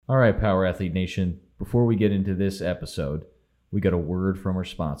All right, Power Athlete Nation, before we get into this episode, we got a word from our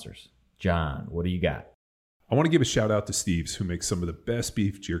sponsors. John, what do you got? I want to give a shout out to Steve's, who makes some of the best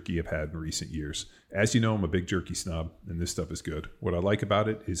beef jerky I've had in recent years. As you know, I'm a big jerky snob, and this stuff is good. What I like about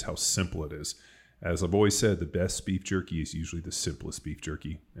it is how simple it is. As I've always said, the best beef jerky is usually the simplest beef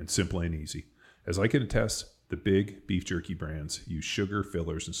jerky, and simple and easy. As I can attest, the big beef jerky brands use sugar,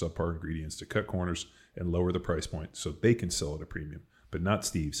 fillers, and subpar ingredients to cut corners and lower the price point so they can sell at a premium. But not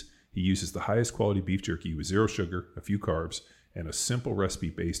Steve's. He uses the highest quality beef jerky with zero sugar, a few carbs, and a simple recipe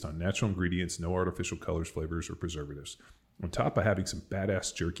based on natural ingredients, no artificial colors, flavors, or preservatives. On top of having some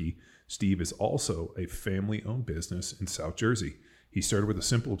badass jerky, Steve is also a family-owned business in South Jersey. He started with a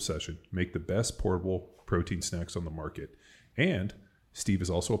simple obsession: make the best portable protein snacks on the market. And Steve is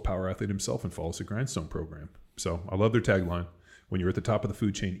also a power athlete himself and follows the Grindstone program. So I love their tagline: when you're at the top of the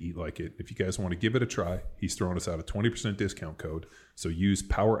food chain, eat like it. If you guys want to give it a try, he's throwing us out a 20% discount code. So use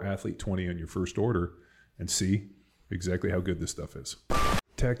PowerAthlete20 on your first order and see exactly how good this stuff is.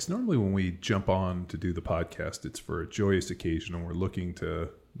 Tex, normally when we jump on to do the podcast, it's for a joyous occasion, and we're looking to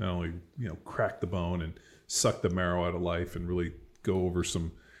not only, crack the bone and suck the marrow out of life and really go over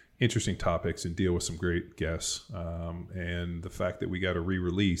some interesting topics and deal with some great guests. And the fact that we got a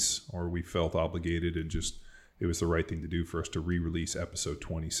re-release, or we felt obligated and just it was the right thing to do for us to re-release episode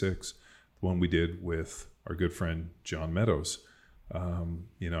 26, the one we did with our good friend John Meadows.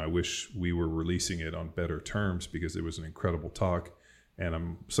 I wish we were releasing it on better terms because it was an incredible talk, and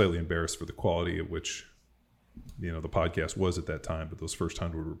I'm slightly embarrassed for the quality at which, the podcast was at that time, but those first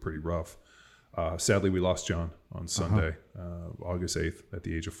 100 were pretty rough. Sadly, we lost John on Sunday, August 8th, at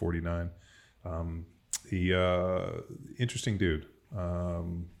the age of 49. Interesting dude.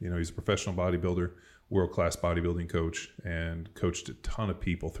 He's a professional bodybuilder, world-class bodybuilding coach, and coached a ton of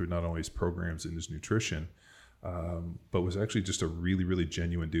people through not only his programs and his nutrition, but was actually just a really, really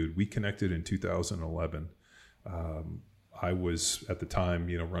genuine dude. We connected in 2011. I was at the time,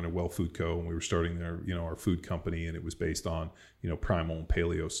 running Well Food Co., and we were starting our food company, and it was based on, primal and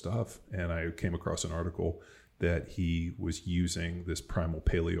paleo stuff. And I came across an article that he was using this primal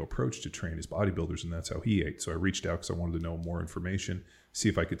paleo approach to train his bodybuilders, and that's how he ate. So I reached out because I wanted to know more information, see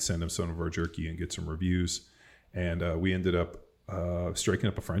if I could send him some of our jerky and get some reviews. And we ended up striking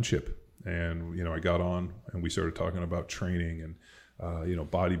up a friendship. And, I got on and we started talking about training and,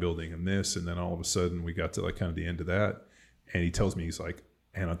 bodybuilding and this. And then all of a sudden we got to kind of the end of that. And he tells me, he's like,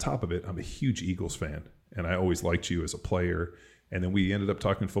 and on top of it, I'm a huge Eagles fan, and I always liked you as a player. And then we ended up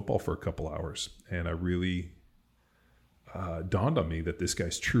talking football for a couple hours. And I really dawned on me that this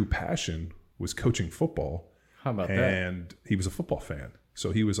guy's true passion was coaching football. How about that? And he was a football fan.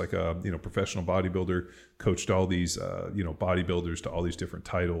 So he was like a professional bodybuilder, coached all these bodybuilders to all these different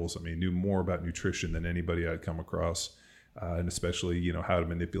titles. I mean, knew more about nutrition than anybody I'd come across, and especially how to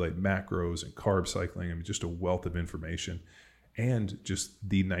manipulate macros and carb cycling. I mean, just a wealth of information, and just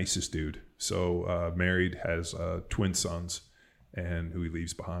the nicest dude. So married, has twin sons, and who he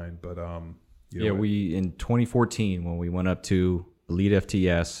leaves behind. But we in 2014 when we went up to Elite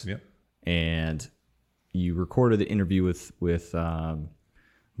FTS, and you recorded the interview with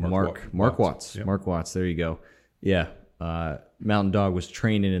Mark Watts. Yep. Mark Watts. There you go. Yeah. Mountain Dog was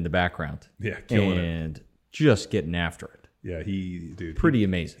training in the background. Yeah. Killing it. And just getting after it. Yeah. Pretty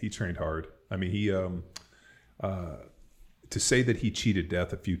amazing. He trained hard. I mean, he, to say that he cheated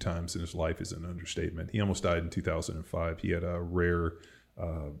death a few times in his life is an understatement. He almost died in 2005. He had a rare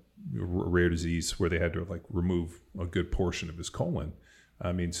disease where they had to remove a good portion of his colon.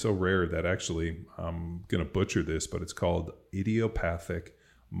 I mean, so rare that actually, I'm going to butcher this, but it's called idiopathic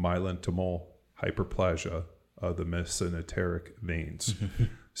myelotomal hyperplasia of the mesenteric veins.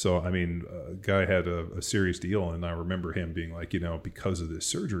 So, I mean, a guy had a serious deal, and I remember him being like, because of this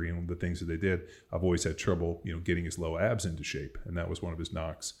surgery and the things that they did, I've always had trouble, getting his low abs into shape, and that was one of his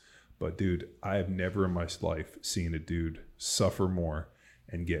knocks. But dude, I have never in my life seen a dude suffer more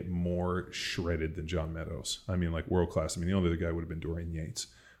and get more shredded than John Meadows. I mean, world class. I mean, the only other guy would have been Dorian Yates,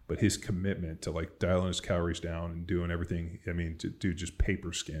 but his commitment to dialing his calories down and doing everything. I mean, to do just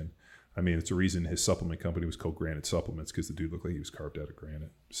paper skin. I mean, it's a reason his supplement company was called Granite Supplements, because the dude looked like he was carved out of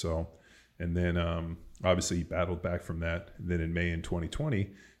granite. So, and then obviously he battled back from that. And then in May in 2020,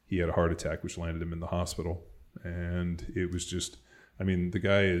 he had a heart attack, which landed him in the hospital. And it was just, I mean, the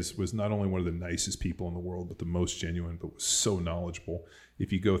guy was not only one of the nicest people in the world, but the most genuine, but was so knowledgeable.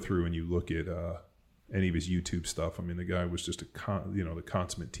 If you go through and you look at any of his YouTube stuff, I mean, the guy was just the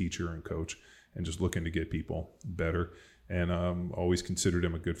consummate teacher and coach, and just looking to get people better. And always considered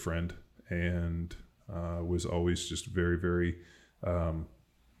him a good friend, and was always just very, very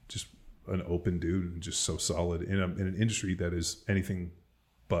just an open dude, and just so solid in an industry that is anything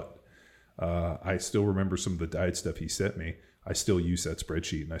But I still remember some of the diet stuff he sent me. I still use that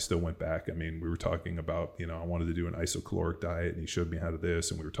spreadsheet, and I still went back. I mean, we were talking about, I wanted to do an isocaloric diet, and he showed me how to this,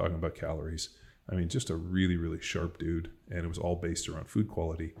 and we were talking about calories. I mean, just a really, really sharp dude, and it was all based around food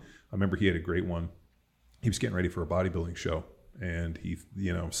quality. I remember he had a great one. He was getting ready for a bodybuilding show, and he,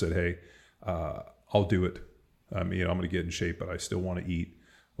 said, hey, I'll do it. I'm going to get in shape, but I still want to eat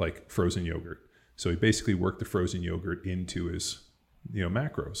like frozen yogurt. So he basically worked the frozen yogurt into his,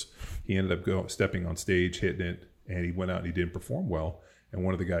 macros. He ended up stepping on stage, hitting it, and he went out and he didn't perform well. And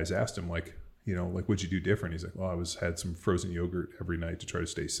one of the guys asked him, like, what'd you do different? He's like, well, I had some frozen yogurt every night to try to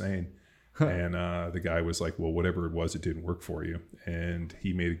stay sane. And the guy was like, well, whatever it was, it didn't work for you. And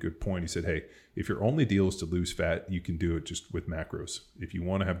he made a good point. He said, hey, if your only deal is to lose fat, you can do it just with macros. If you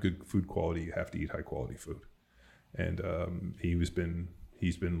want to have good food quality, you have to eat high quality food. And he's been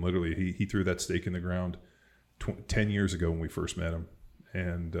literally, he threw that stake in the ground 10 years ago when we first met him.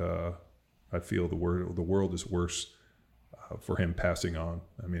 And I feel the world is worse for him passing on.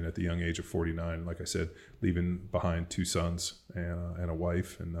 I mean, at the young age of 49, like I said, leaving behind 2 sons and a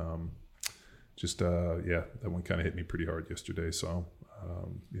wife. And that one kind of hit me pretty hard yesterday. So,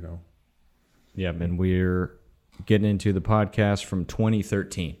 Yeah, and we're getting into the podcast from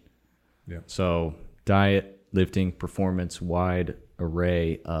 2013. Yeah. So diet, lifting, performance, wide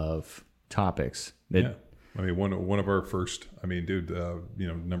array of topics. Yeah. I mean, one of our first,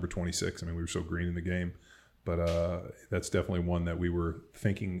 number 26. I mean, we were so green in the game, but that's definitely one that we were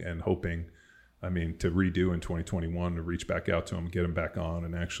thinking and hoping, to redo in 2021, to reach back out to him, get him back on,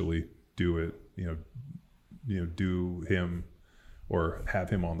 and actually do it. Do him or have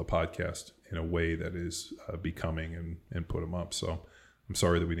him on the podcast in a way that is becoming and put him up. So I'm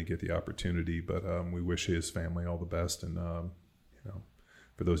sorry that we didn't get the opportunity, but we wish his family all the best. And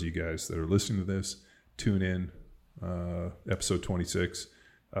for those of you guys that are listening to this, tune in, episode 26.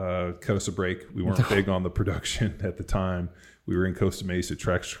 Cut us a break. We weren't big on the production at the time. We were in Costa Mesa,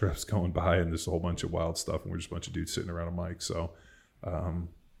 track strips going by, and there's a whole bunch of wild stuff, and we're just a bunch of dudes sitting around a mic. So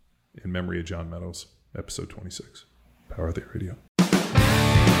in memory of John Meadows, episode 26, Power of the Radio.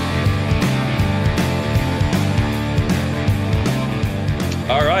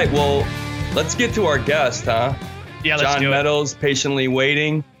 All right, well, let's get to our guest, huh? Yeah, let's John Meadows, patiently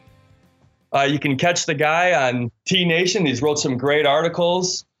waiting. You can catch the guy on T Nation. He's wrote some great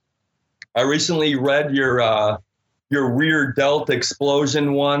articles. I recently read your rear delt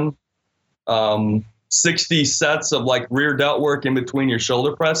explosion one. 60 sets of like rear delt work in between your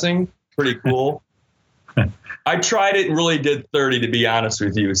shoulder pressing. Pretty cool. I tried it and really did 30, to be honest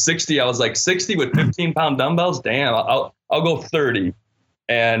with you. 60, I was like 60 with 15-pound dumbbells. Damn, I'll go 30.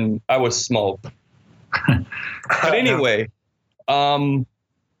 And I was smoked. But anyway, going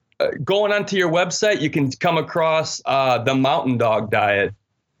onto your website, you can come across the Mountain Dog Diet.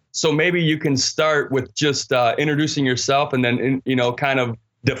 So maybe you can start with just introducing yourself and then, kind of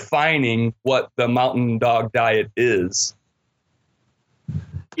defining what the Mountain Dog Diet is.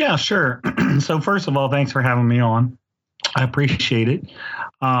 Yeah, sure. So first of all, thanks for having me on. I appreciate it.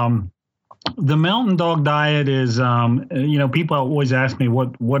 The Mountain Dog Diet is, people always ask me,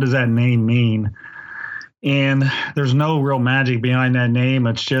 what does that name mean? And there's no real magic behind that name.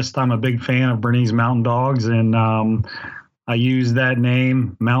 It's just I'm a big fan of Bernese Mountain Dogs, and I use that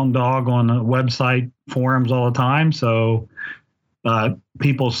name, Mountain Dog, on the website forums all the time. So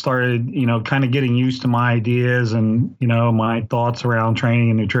people started, kind of getting used to my ideas and, my thoughts around training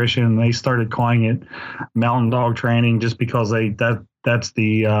and nutrition. They started calling it Mountain Dog Training just because that's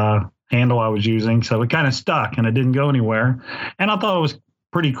the handle I was using. So it kind of stuck and it didn't go anywhere. And I thought it was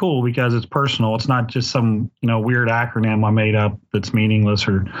pretty cool because it's personal. It's not just some, weird acronym I made up that's meaningless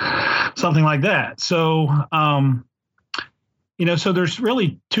or something like that. So, so there's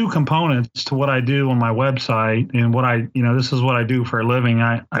really 2 components to what I do on my website and what this is what I do for a living.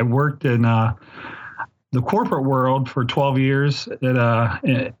 I worked in the corporate world for 12 years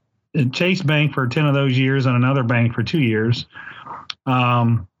at Chase Bank for 10 of those years and another bank for 2 years.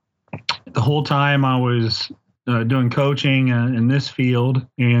 The whole time I was doing coaching in this field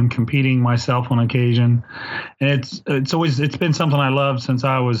and competing myself on occasion. And it's been something I loved since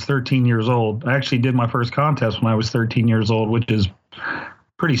I was 13 years old. I actually did my first contest when I was 13 years old, which is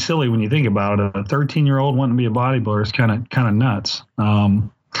pretty silly when you think about it. A 13-year-old wanting to be a bodybuilder is kind of nuts.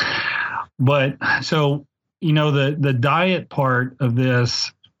 But so, the diet part of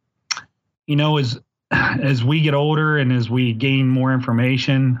this, is as we get older and as we gain more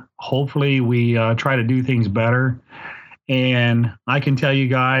information, hopefully we try to do things better. And I can tell you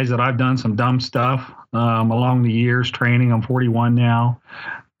guys that I've done some dumb stuff along the years training. I'm 41 now.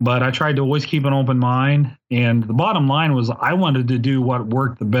 but I tried to always keep an open mind. And the bottom line was I wanted to do what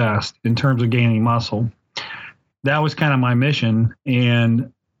worked the best in terms of gaining muscle. That was kind of my mission.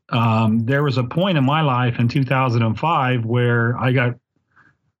 And there was a point in my life in 2005 where I got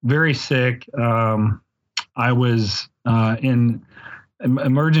very sick. I was in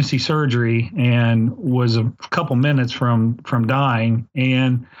emergency surgery and was a couple minutes from dying.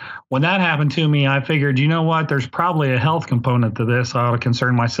 And when that happened to me, I figured, you know what, there's probably a health component to this I ought to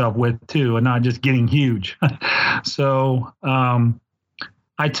concern myself with too, and not just getting huge. So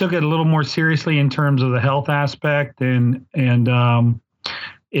I took it a little more seriously in terms of the health aspect, and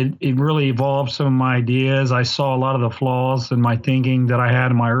it really evolved some of my ideas. I saw a lot of the flaws in my thinking that I had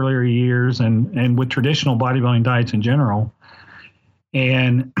in my earlier years and with traditional bodybuilding diets in general.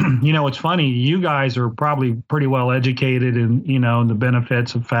 And, it's funny, you guys are probably pretty well educated in, the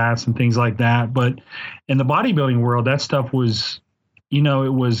benefits of fats and things like that. But in the bodybuilding world, that stuff was, it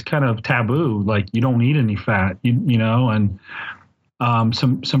was kind of taboo. Like, you don't need any fat, and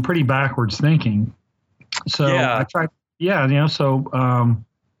some pretty backwards thinking. So I tried,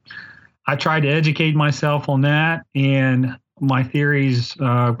 I tried to educate myself on that, and my theories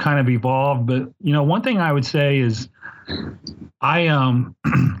kind of evolved. But, one thing I would say is I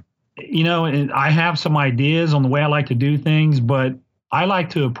have some ideas on the way I like to do things, but I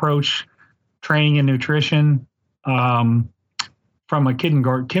like to approach training and nutrition from a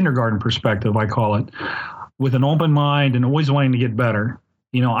kindergarten perspective, I call it, with an open mind and always wanting to get better.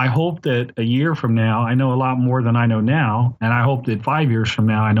 I hope that a year from now, I know a lot more than I know now. And I hope that 5 years from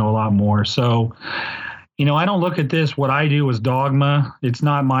now, I know a lot more. So, I don't look at this, what I do as dogma. It's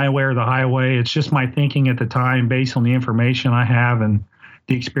not my way or the highway. It's just my thinking at the time based on the information I have and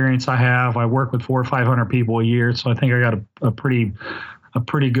the experience I have. I work with 400 or 500 people a year. So I think I got a pretty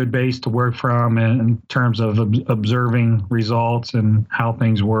good base to work from in terms of observing results and how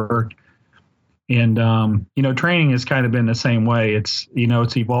things work. And, training has kind of been the same way. It's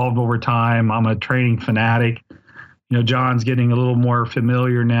evolved over time. I'm a training fanatic. John's getting a little more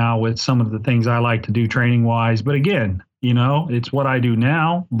familiar now with some of the things I like to do training wise. But again, it's what I do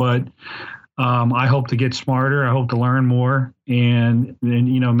now, but I hope to get smarter. I hope to learn more and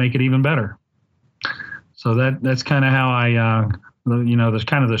make it even better. So that's kind of how I, there's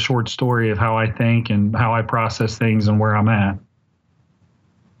kind of the short story of how I think and how I process things and where I'm at.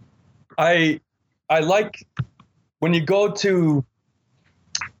 I like when you go to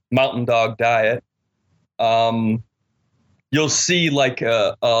Mountain Dog Diet, you'll see like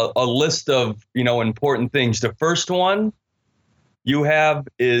a list of, important things. The first one you have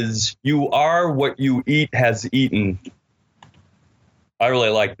is you are what you eat has eaten. I really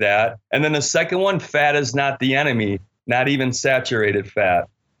like that. And then the second one, fat is not the enemy, not even saturated fat.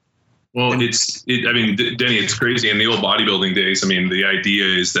 Well, Denny, it's crazy. In the old bodybuilding days, the idea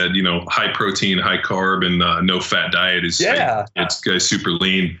is that, high protein, high carb, and no fat diet is it's super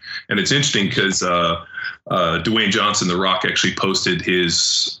lean. And it's interesting because Dwayne Johnson, The Rock, actually posted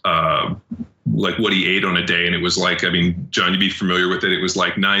his like what he ate on a day. And it was like, John, you'd be familiar with it. It was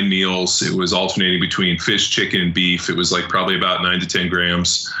like 9 meals. It was alternating between fish, chicken, and beef. It was like probably about 9 to 10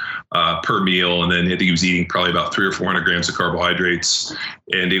 grams per meal. And then I think he was eating probably about 300 or 400 grams of carbohydrates.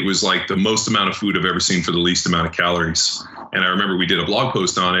 And it was like the most amount of food I've ever seen for the least amount of calories. And I remember we did a blog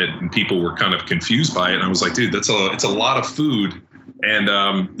post on it and people were kind of confused by it. And I was like, dude, it's a lot of food. And,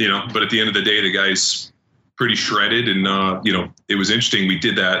 but at the end of the day, the guy's pretty shredded. And, it was interesting. We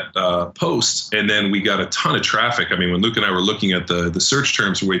did that post and then we got a ton of traffic. When Luke and I were looking at the search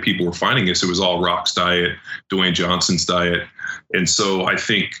terms, the way people were finding us, it was all Rock's diet, Dwayne Johnson's diet. And so I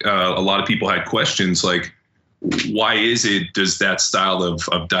think a lot of people had questions like, why does that style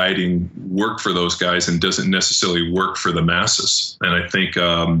of dieting work for those guys and doesn't necessarily work for the masses? And I think,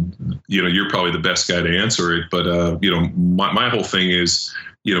 you're probably the best guy to answer it. But, my whole thing is,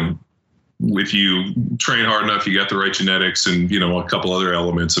 if you train hard enough, you got the right genetics and, a couple other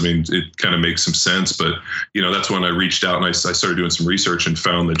elements. It kind of makes some sense. But, that's when I reached out and I started doing some research and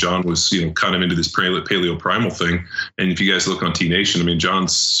found that John was, kind of into this paleo primal thing. And if you guys look on T Nation,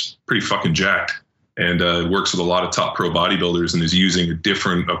 John's pretty fucking jacked. And works with a lot of top pro bodybuilders and is using a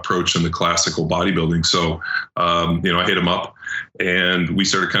different approach than the classical bodybuilding. So, I hit him up and we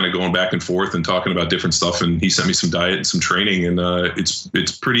started kind of going back and forth and talking about different stuff. And he sent me some diet and some training. And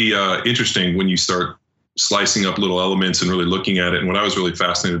it's pretty interesting when you start slicing up little elements and really looking at it. And what I was really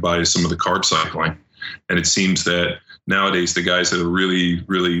fascinated by is some of the carb cycling. And it seems that nowadays the guys that are really,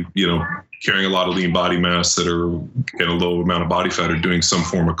 really, carrying a lot of lean body mass that are in a low amount of body fat are doing some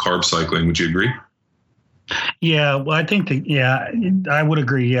form of carb cycling. Would you agree? Yeah, well, I think I would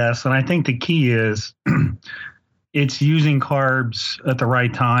agree. Yes. And I think the key is, it's using carbs at the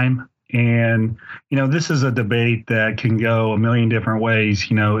right time. And, this is a debate that can go a million different ways.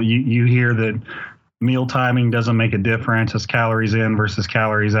 You hear that meal timing doesn't make a difference. It's calories in versus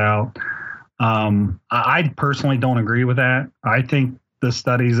calories out. I personally don't agree with that. I think the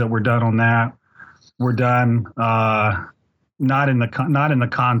studies that were done on that were done not in the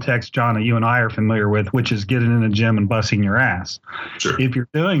context, John, that you and I are familiar with, which is getting in the gym and busting your ass. Sure. If you're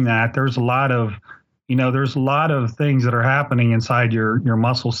doing that, there's a lot of things that are happening inside your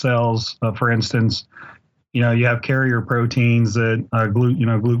muscle cells. For instance, you have carrier proteins that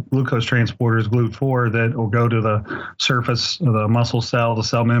glucose transporters, GLUT4, that will go to the surface of the muscle cell, the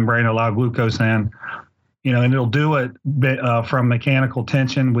cell membrane, allow glucose in. And it'll do it from mechanical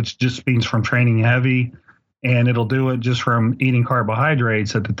tension, which just means from training heavy. And it'll do it just from eating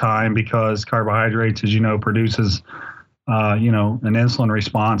carbohydrates at the time, because carbohydrates, as you know, produces, an insulin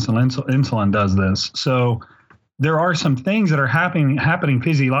response, and insulin does this. So there are some things that are happening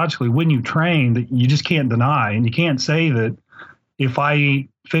physiologically when you train that you just can't deny. And you can't say that if I eat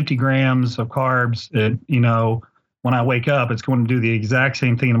 50 grams of carbs, when I wake up, it's going to do the exact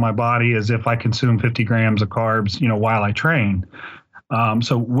same thing to my body as if I consume 50 grams of carbs, while I train.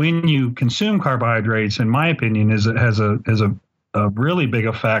 So when you consume carbohydrates, in my opinion, has a really big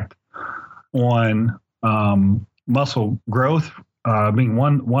effect on muscle growth, being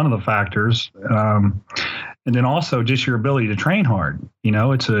one of the factors, and then also just your ability to train hard.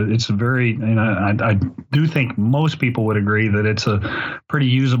 It's a very, I do think most people would agree that it's a pretty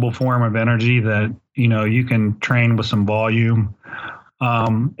usable form of energy that you can train with some volume.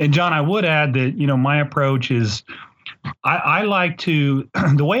 And John, I would add that my approach is, I like to,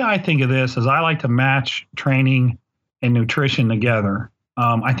 the way I think of this is I like to match training and nutrition together.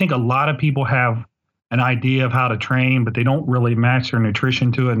 I think a lot of people have an idea of how to train, but they don't really match their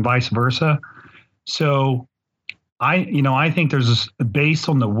nutrition to it, and vice versa. So I think there's based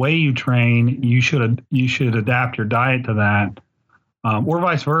on the way you train, you should adapt your diet to that. Or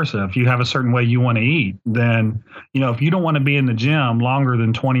vice versa. If you have a certain way you want to eat, then, if you don't want to be in the gym longer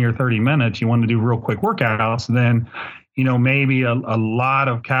than 20 or 30 minutes, you want to do real quick workouts, then, maybe a lot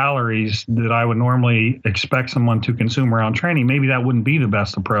of calories that I would normally expect someone to consume around training, maybe that wouldn't be the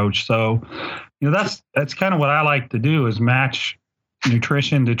best approach. So, that's kind of what I like to do, is match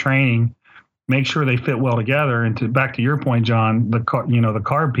nutrition to training, make sure they fit well together. And back to your point, John, the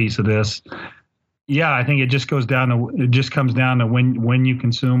carb piece of this. Yeah, I think it just comes down to when you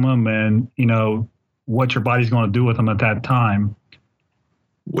consume them, and what your body's going to do with them at that time.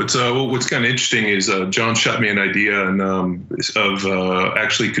 What's kind of interesting is John shot me an idea of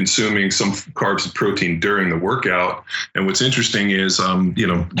actually consuming some carbs and protein during the workout. And what's interesting is,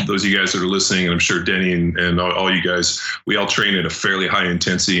 those of you guys that are listening, and I'm sure Denny and all you guys, we all train at a fairly high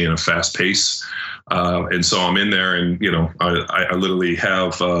intensity and a fast pace. And so I'm in there, and, I literally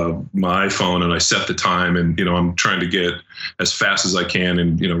have my iPhone, and I set the time, and, I'm trying to get as fast as I can,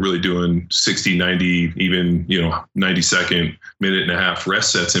 and, really doing 60, 90, even, 90-second, minute and a half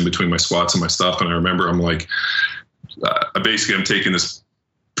rest sets in between my squats and my stuff. And I remember I'm like, I'm taking this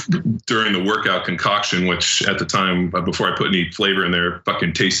during the workout concoction, which at the time, before I put any flavor in there,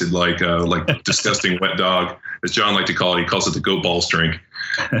 fucking tasted like disgusting wet dog, as John liked to call it. He calls it the goat balls drink.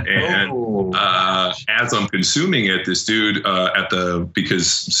 And as I'm consuming it, this dude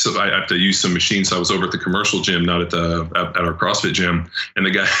because I have to use some machines, so I was over at the commercial gym, not at our CrossFit gym, and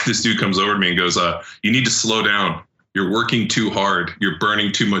this dude comes over to me and goes, "You need to slow down. You're working too hard. You're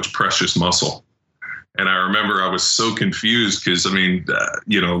burning too much precious muscle." And I remember I was so confused because, I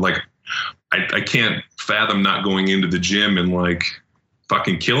can't fathom not going into the gym and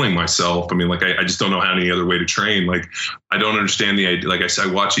fucking killing myself. I just don't know any other way to train. I don't understand the idea. Like I said,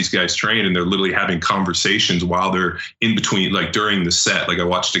 I watch these guys train, and they're literally having conversations while they're in between, during the set. I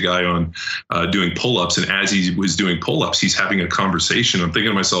watched a guy on doing pull-ups, and as he was doing pull-ups, he's having a conversation. I'm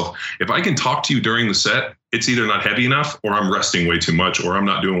thinking to myself, if I can talk to you during the set, it's either not heavy enough, or I'm resting way too much, or I'm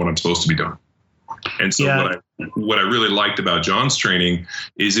not doing what I'm supposed to be doing. And so what I really liked about John's training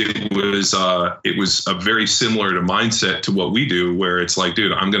is it was a very similar to mindset to what we do, where it's like,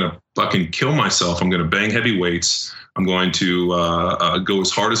 dude, I'm going to fucking kill myself. I'm going to bang heavy weights. I'm going to go as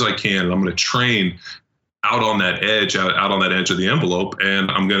hard as I can, and I'm going to train out on that edge of the envelope,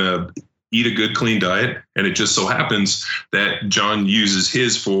 and I'm going to eat a good, clean diet. And it just so happens that John uses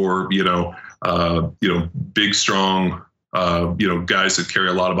his for, big, strong, guys that carry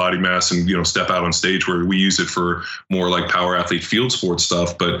a lot of body mass and, step out on stage, where we use it for more like power athlete field sports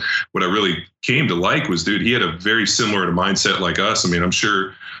stuff. But what I really came to like was, dude, he had a very similar to mindset like us. I mean, I'm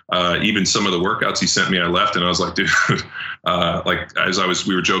sure even some of the workouts he sent me, I left and I was like, dude,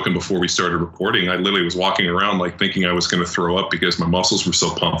 we were joking before we started recording, I literally was walking around like thinking I was going to throw up because my muscles were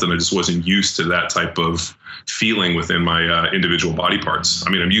so pumped and I just wasn't used to that type of feeling within my individual body parts. I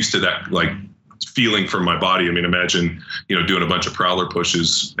mean, I'm used to that like feeling from my body. I mean, imagine, doing a bunch of prowler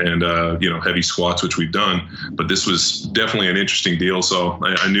pushes and, heavy squats, which we've done, but this was definitely an interesting deal. So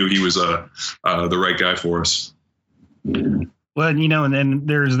I knew he was the right guy for us. Well, and then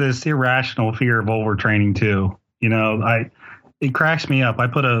there's this irrational fear of overtraining too. It cracks me up. I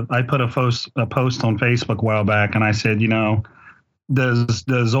put a post on Facebook a while back, and I said, does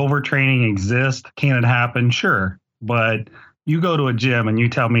overtraining exist? Can it happen? Sure, but you go to a gym and you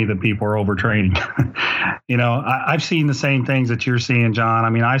tell me that people are overtraining. I've seen the same things that you're seeing, John. I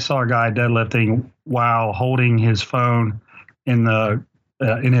mean, I saw a guy deadlifting while holding his phone in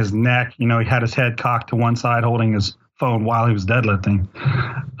his neck. He had his head cocked to one side, holding his phone while he was deadlifting.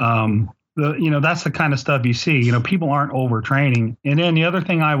 That's the kind of stuff you see. People aren't overtraining. And then the other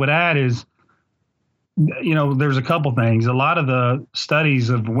thing I would add is, there's a couple things. A lot of the studies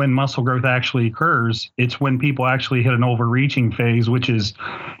of when muscle growth actually occurs, it's when people actually hit an overreaching phase, which is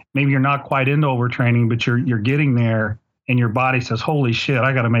maybe you're not quite into overtraining, but you're getting there and your body says, holy shit,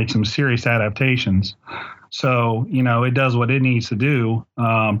 I got to make some serious adaptations. So, it does what it needs to do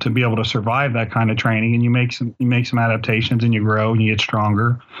to be able to survive that kind of training. And you make some adaptations and you grow and you get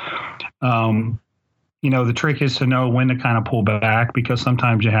stronger. The trick is to know when to kind of pull back, because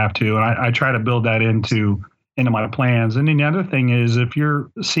sometimes you have to. And I try to build that into my plans. And then the other thing is, if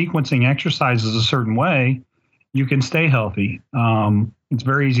you're sequencing exercises a certain way, you can stay healthy. It's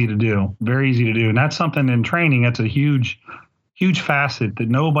very easy to do. And that's something in training, that's a huge facet that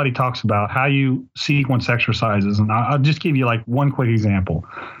nobody talks about, how you sequence exercises. And I'll just give you like one quick example.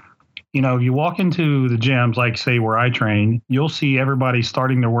 If you walk into the gyms, like say where I train, you'll see everybody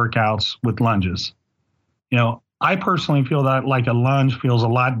starting their workouts with lunges. I personally feel that like a lunge feels a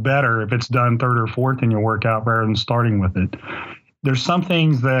lot better if it's done third or fourth in your workout rather than starting with it. There's some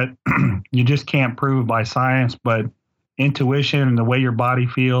things that you just can't prove by science, but intuition and the way your body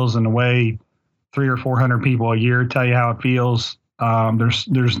feels and the way 300 or 400 people a year tell you how it feels. There's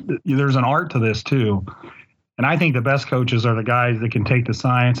an art to this too. And I think the best coaches are the guys that can take the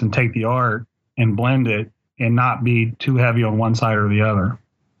science and take the art and blend it and not be too heavy on one side or the other.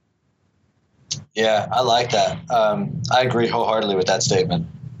 Yeah, I like that. I agree wholeheartedly with that statement.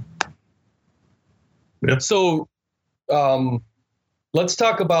 Yeah. So let's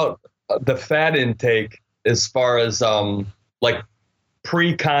talk about the fat intake as far as like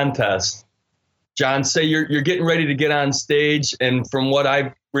pre-contest. John, say you're getting ready to get on stage, and from what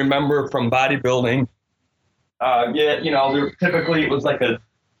I remember from bodybuilding, typically it was like a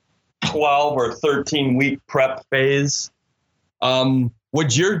 12 or 13 week prep phase.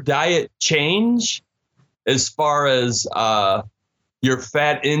 Would your diet change as far as your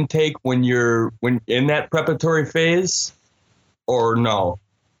fat intake when in that preparatory phase, or no?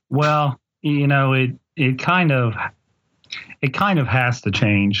 Well, it kind of has to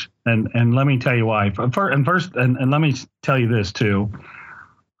change, and let me tell you why. First, let me tell you this too.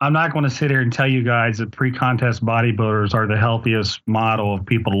 I'm not going to sit here and tell you guys that pre-contest bodybuilders are the healthiest model of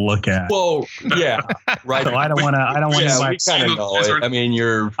people to look at. Well, yeah, right. So I don't want to. Yeah, we kind of know it. I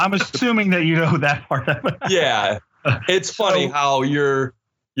mean, I'm assuming that you know that part of it. Yeah, it's funny how you're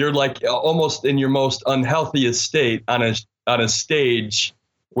like almost in your most unhealthiest state on a stage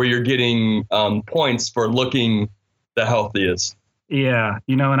where you're getting points for looking the healthiest. Yeah,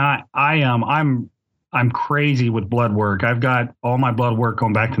 and I'm crazy with blood work. I've got all my blood work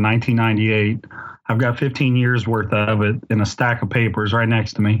going back to 1998. I've got 15 years worth of it in a stack of papers right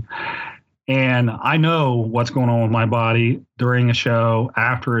next to me. And I know what's going on with my body during a show,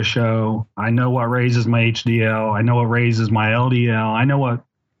 after a show. I know what raises my HDL. I know what raises my LDL. I know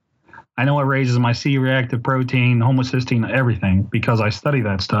what raises my C-reactive protein, homocysteine, everything, because I study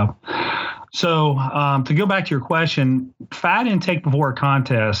that stuff. So to go back to your question, fat intake before a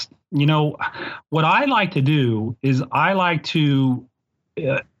contest, what I like to do is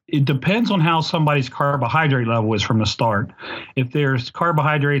it depends on how somebody's carbohydrate level is from the start. If their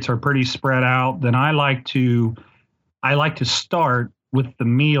carbohydrates are pretty spread out, then I like to start with the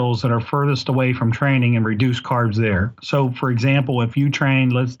meals that are furthest away from training and reduce carbs there. So for example, if you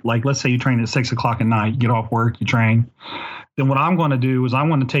train, let's say you train at 6 o'clock at night, you get off work, you train. Then what I'm going to do is I'm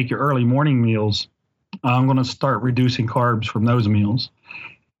going to take your early morning meals. I'm going to start reducing carbs from those meals.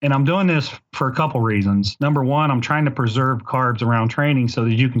 And I'm doing this for a couple reasons. Number one, I'm trying to preserve carbs around training so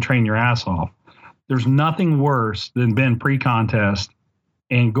that you can train your ass off. There's nothing worse than being pre-contest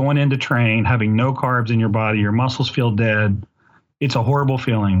and going into train, having no carbs in your body, your muscles feel dead. It's a horrible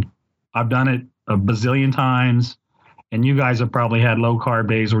feeling. I've done it a bazillion times, and you guys have probably had low carb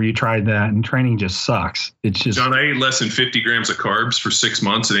days where you tried that, and training just sucks. It's just, John, I ate less than 50 grams of carbs for 6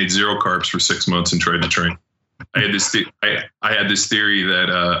 months and ate 0 carbs for 6 months and tried to train. I had this theory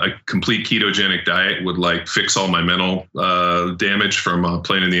that a complete ketogenic diet would like fix all my mental damage from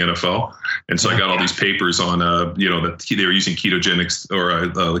playing in the NFL, and so I got all these papers on that they were using ketogenics or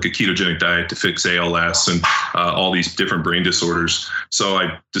like a ketogenic diet to fix ALS and all these different brain disorders. So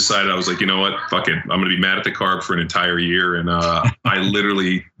I decided, I was like, you know what, fuck it, I'm going to be mad at the carb for an entire year, and I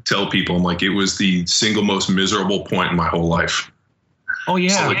literally tell people, I'm like, it was the single most miserable point in my whole life. Oh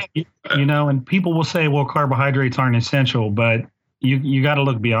yeah, so and people will say, well, carbohydrates aren't essential, but you got to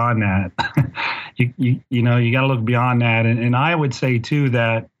look beyond that. you got to look beyond that, and I would say too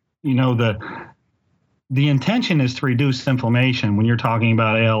that the intention is to reduce inflammation when you're talking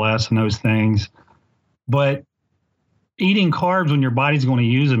about ALS and those things, but eating carbs when your body's going to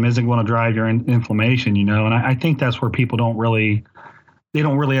use them isn't going to drive your inflammation. And I think that's where people don't really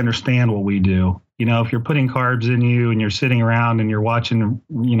understand what we do. If you're putting carbs in you and you're sitting around and you're watching,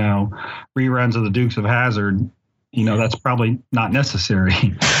 reruns of the Dukes of Hazzard, that's probably not necessary.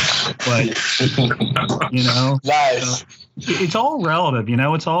 But, nice. It's all relative,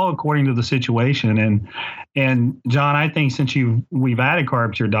 it's all according to the situation. And John, I think since we've added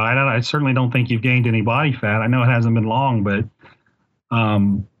carbs to your diet, I certainly don't think you've gained any body fat. I know it hasn't been long, but,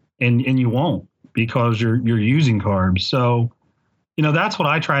 and you won't because you're using carbs. So, that's what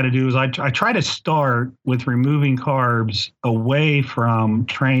I try to do is I try to start with removing carbs away from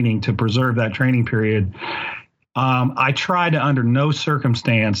training to preserve that training period. I try to, under no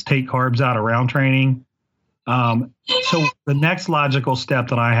circumstance, take carbs out around training. So the next logical step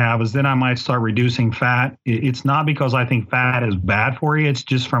that I have is then I might start reducing fat. It's not because I think fat is bad for you. It's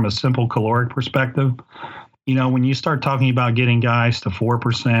just from a simple caloric perspective. When you start talking about getting guys to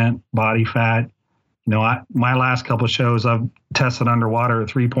 4% body fat, my last couple of shows I've tested underwater at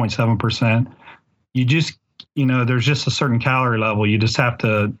 3.7%. You just, there's just a certain calorie level. You just have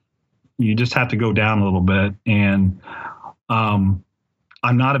to go down a little bit. And I'm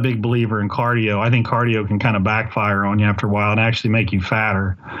not a big believer in cardio. I think cardio can kind of backfire on you after a while and actually make you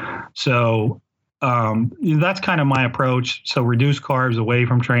fatter. So that's kind of my approach. So reduce carbs away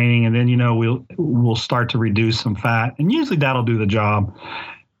from training, and then we'll start to reduce some fat, and usually that'll do the job.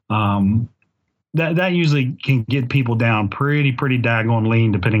 That usually can get people down pretty daggone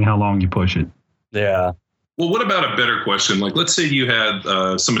lean, depending how long you push it. Yeah. Well, what about a better question? Like, let's say you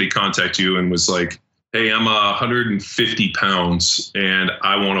had somebody contact you and was like, hey, I'm 150 pounds and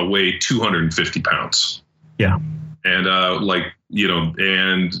I want to weigh 250 pounds. Yeah. And they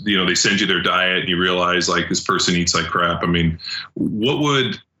send you their diet and you realize like this person eats like crap. I mean, what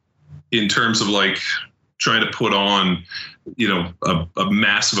would, in terms of like trying to put on, a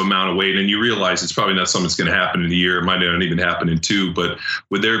massive amount of weight, and you realize it's probably not something that's going to happen in a year. It might not even happen in 2, but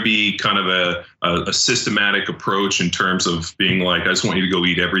would there be kind of a systematic approach in terms of being like, I just want you to go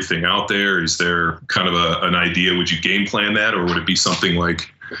eat everything out there? Is there kind of an idea? Would you game plan that? Or would it be something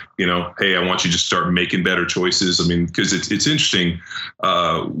like, hey, I want you to start making better choices? I mean, because it's interesting.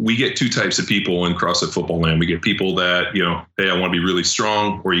 We get 2 types of people in CrossFit football land. We get people that, hey, I want to be really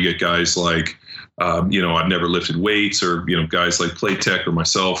strong, or you get guys like, I've never lifted weights, or, guys like Playtech or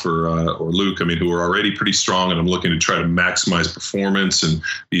myself or Luke, who are already pretty strong, and I'm looking to try to maximize performance and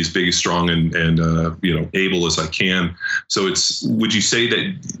be as big, as strong and able as I can. So would you say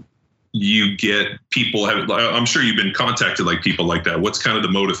that you get people I'm sure you've been contacted like people like that. What's kind of the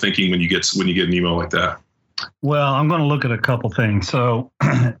mode of thinking when you get an email like that? Well, I'm going to look at a couple things. So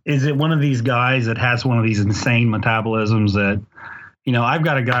is it one of these guys that has one of these insane metabolisms that, I've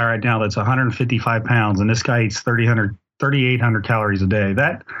got a guy right now that's 155 pounds, and this guy eats 3,800 calories a day.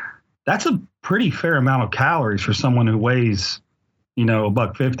 That's a pretty fair amount of calories for someone who weighs,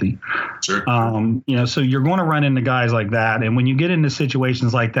 $150. Sure. So you're going to run into guys like that. And when you get into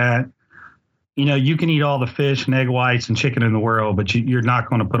situations like that, you can eat all the fish and egg whites and chicken in the world, but you're not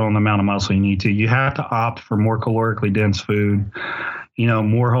going to put on the amount of muscle you need to. You have to opt for more calorically dense food,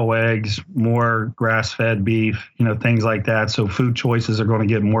 more whole eggs, more grass-fed beef, things like that. So food choices are going to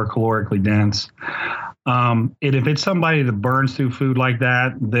get more calorically dense. And if it's somebody that burns through food like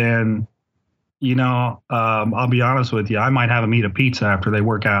that, then, I'll be honest with you, I might have them eat a pizza after they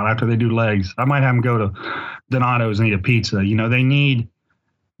work out, after they do legs. I might have them go to Donato's and eat a pizza.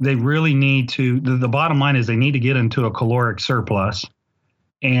 They really need to, the bottom line is they need to get into a caloric surplus.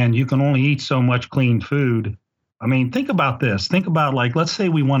 and you can only eat so much clean food. I mean, think about this. Think about, like, let's say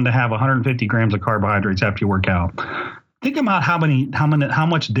we wanted to have 150 grams of carbohydrates after you work out. Think about how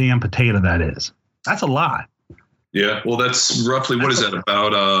much damn potato that is. That's a lot. Yeah, well, that's roughly, what is that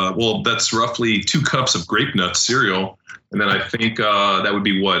about? That's roughly 2 cups of grape nut cereal. And then I think that would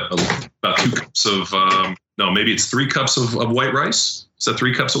be about 2 cups of, maybe it's 3 cups of white rice. Is that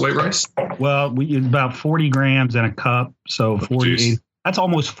 3 cups of white rice? Well, we use about 40 grams in a cup. So 40, that's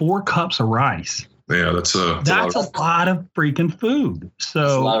almost 4 cups of rice. Yeah, that's a lot of freaking food. So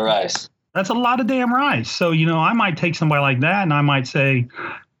that's a lot of rice. That's a lot of damn rice. So, I might take somebody like that and I might say,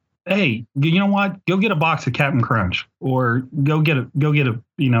 hey, you know what? Go get a box of Captain Crunch, or go get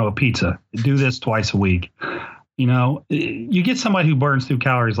a pizza. Do this twice a week. You get somebody who burns through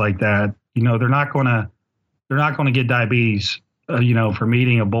calories like that. They're not going to get diabetes. From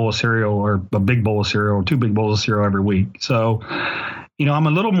eating a bowl of cereal, or a big bowl of cereal, or 2 big bowls of cereal every week. So, I'm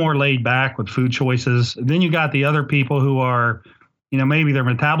a little more laid back with food choices. Then you got the other people who are, maybe their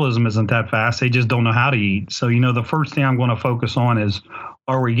metabolism isn't that fast. They just don't know how to eat. So, the first thing I'm going to focus on is,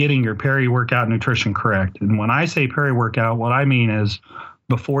 are we getting your peri-workout nutrition correct? And when I say peri-workout, what I mean is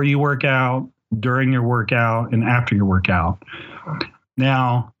before you work out, during your workout, and after your workout.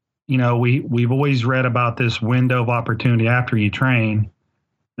 Now, we've always read about this window of opportunity after you train.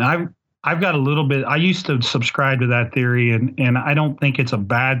 And I've got a little bit, I used to subscribe to that theory, and I don't think it's a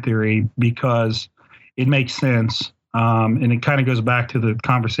bad theory because it makes sense. And it kind of goes back to the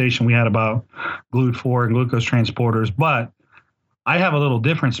conversation we had about GLUT4 and glucose transporters, but I have a little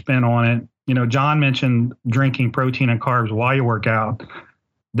different spin on it. John mentioned drinking protein and carbs while you work out.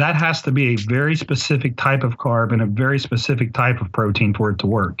 That has to be a very specific type of carb and a very specific type of protein for it to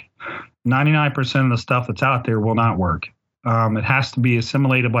work. 99% of the stuff that's out there will not work. It has to be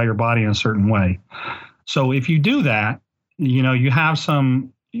assimilated by your body in a certain way. So if you do that, you have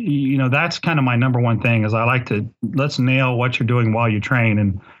some, that's kind of my number one thing is I like to, let's nail what you're doing while you train.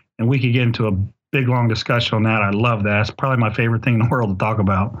 And we could get into a big, long discussion on that. I love that. It's probably my favorite thing in the world to talk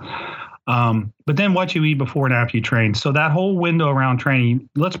about. But then what you eat before and after you train. So that whole window around training,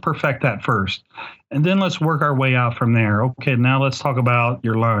 let's perfect that first. And then let's work our way out from there. Okay, now let's talk about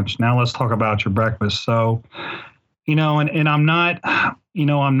your lunch. Now let's talk about your breakfast. So, and I'm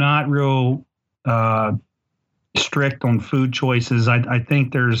not real strict on food choices. I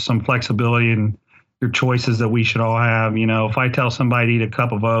think there's some flexibility in your choices that we should all have. If I tell somebody to eat a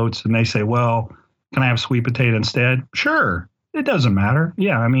cup of oats and they say, well, can I have sweet potato instead? Sure. It doesn't matter.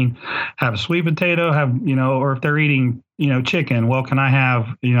 Yeah. I mean, have a sweet potato, or if they're eating, chicken, well, can I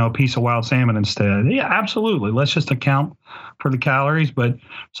have, a piece of wild salmon instead? Yeah, absolutely. Let's just account for the calories. But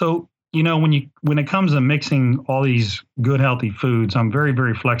so, when it comes to mixing all these good, healthy foods, I'm very,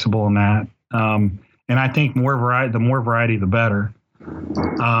 very flexible in that. And I think the more variety, the better.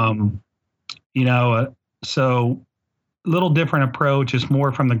 So little different approach. It's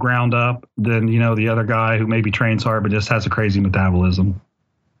more from the ground up than, the other guy who maybe trains hard but just has a crazy metabolism.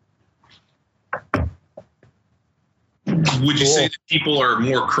 Would you say that people are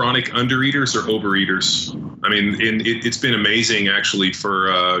more chronic undereaters or overeaters? I mean, it's been amazing actually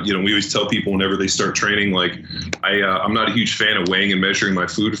for, we always tell people whenever they start training, like I'm not a huge fan of weighing and measuring my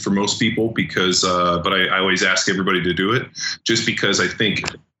food for most people because, but I always ask everybody to do it just because I think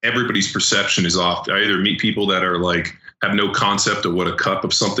everybody's perception is off. I either meet people that are like, have no concept of what a cup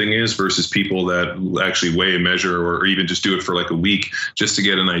of something is versus people that actually weigh and measure or even just do it for like a week just to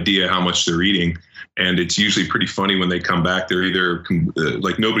get an idea how much they're eating. And it's usually pretty funny when they come back. They're either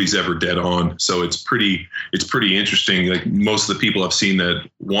like nobody's ever dead on. So it's pretty interesting. Like most of the people I've seen that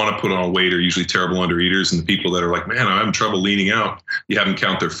want to put on weight are usually terrible undereaters. And the people that are like, man, I'm having trouble leaning out. You have them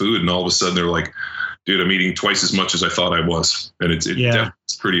count their food. And all of a sudden they're like, dude, I'm eating twice as much as I thought I was. And it's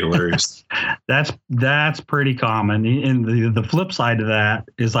pretty hilarious. That's pretty common. And the flip side of that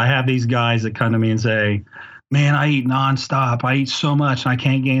is I have these guys that come to me and say, man, I eat nonstop. I eat so much and I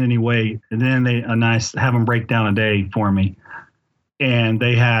can't gain any weight. And then I have them break down a day for me. And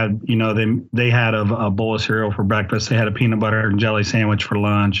they had, they had a bowl of cereal for breakfast. They had a peanut butter and jelly sandwich for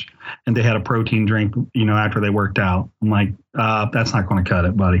lunch, and they had a protein drink, after they worked out. I'm like, that's not going to cut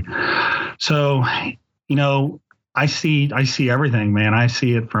it, buddy. So, I see everything, man. I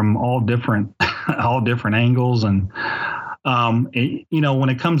see it from all different angles. And, when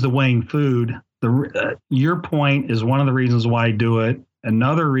it comes to weighing food, your point is one of the reasons why I do it.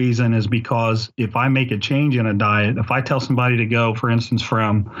 Another reason is because if I make a change in a diet, if I tell somebody to go, for instance,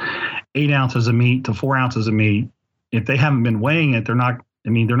 from 8 ounces of meat to 4 ounces of meat, if they haven't been weighing it, they're not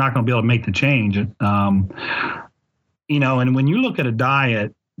going to be able to make the change. And when you look at a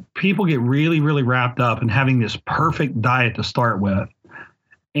diet, people get really, really wrapped up in having this perfect diet to start with.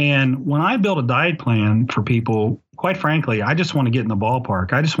 And when I build a diet plan for people, quite frankly, I just want to get in the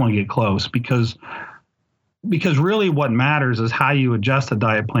ballpark. I just want to get close because really what matters is how you adjust a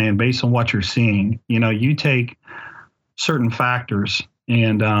diet plan based on what you're seeing. You take certain factors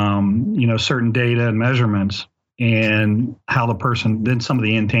and, certain data and measurements and how the person did some of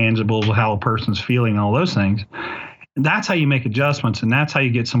the intangibles, how a person's feeling, all those things. And that's how you make adjustments, and that's how you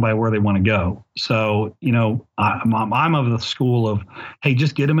get somebody where they want to go. So, I'm of the school of, hey,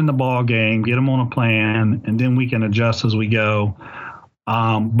 just get them in the ball game, get them on a plan, and then we can adjust as we go.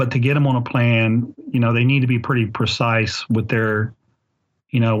 But to get them on a plan, they need to be pretty precise with their,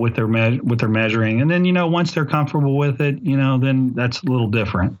 with their measuring. And then, once they're comfortable with it, then that's a little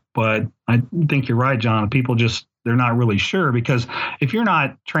different. But I think you're right, John. People they're not really sure, because if you're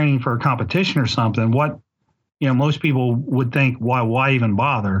not training for a competition or something, most people would think, why even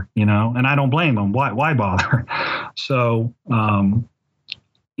bother, and I don't blame them. Why bother? So,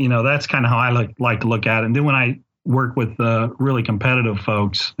 that's kind of how I like to look at it. And then when I work with really competitive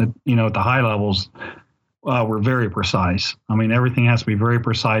folks at the high levels, we're very precise. I mean, everything has to be very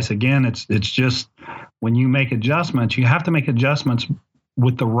precise. Again, it's just when you make adjustments, you have to make adjustments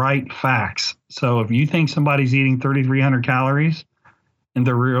with the right facts. So if you think somebody's eating 3,300 calories, and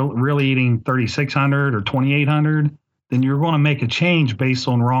they're really eating 3,600 or 2,800, then you're going to make a change based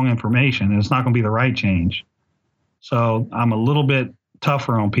on wrong information, and it's not going to be the right change. So I'm a little bit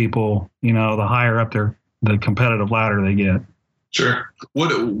tougher on people, the higher up the competitive ladder they get. Sure. What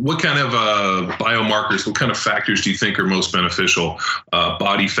kind of biomarkers, what kind of factors do you think are most beneficial?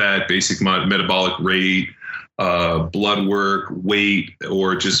 Body fat, basic metabolic rate, blood work, weight,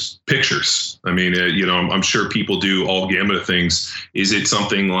 or just pictures? I mean, I'm sure people do all gamut of things. Is it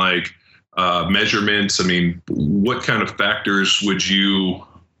something like measurements? I mean, what kind of factors would you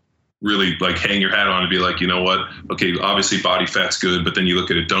really like hang your hat on and be like, you know what? Okay, obviously body fat's good, but then you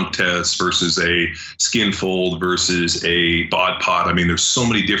look at a dunk test versus a skin fold versus a bod pod. I mean, there's so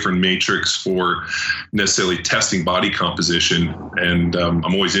many different metrics for necessarily testing body composition. And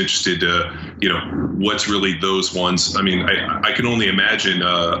I'm always interested to, what's really those ones. I mean, I can only imagine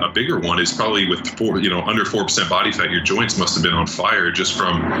a bigger one is probably with under 4% body fat, your joints must have been on fire just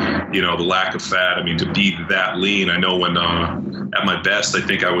from, the lack of fat. I mean, to be that lean, I know when at my best, I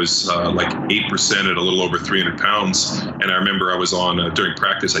think I was like 8% at a little over 300 pounds. And I remember I was on during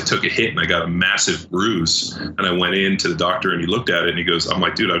practice, I took a hit and I got a massive bruise. And I went in to the doctor and he looked at it and he goes, I'm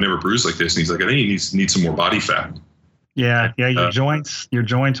like, dude, I've never bruised like this. And he's like, I think you need some more body fat. Yeah. Your joints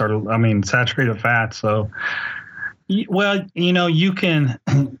are, saturated fat. So, well, you can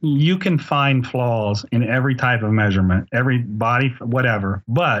find flaws in every type of measurement, every body, whatever.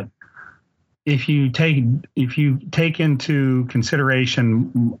 But if you take into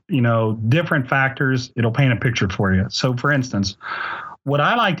consideration, different factors, it'll paint a picture for you. So, for instance, what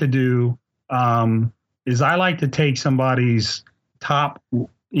I like to do is I like to take somebody's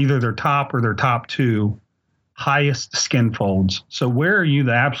either their top or their top two highest skin folds. So, where are you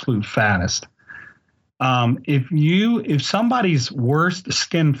the absolute fattest? If somebody's worst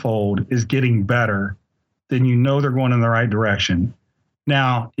skin fold is getting better, then they're going in the right direction.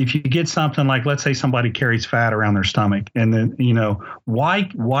 Now, if you get something like, let's say somebody carries fat around their stomach, and then,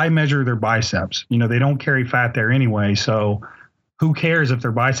 why measure their biceps? They don't carry fat there anyway. So who cares if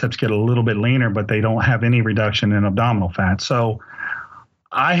their biceps get a little bit leaner, but they don't have any reduction in abdominal fat? So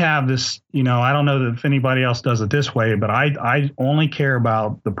I have this, I don't know if anybody else does it this way, but I only care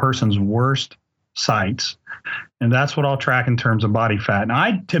about the person's worst sites. And that's what I'll track in terms of body fat. And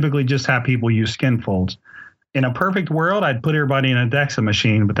I typically just have people use skin folds. In a perfect world, I'd put everybody in a DEXA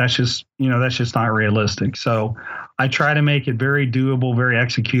machine, but that's just not realistic. So I try to make it very doable, very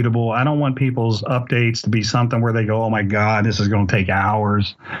executable. I don't want people's updates to be something where they go, oh my God, this is going to take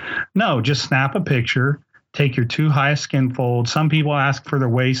hours. No, just snap a picture, take your two highest skin folds. Some people ask for their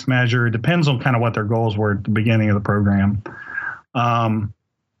waist measure. It depends on kind of what their goals were at the beginning of the program.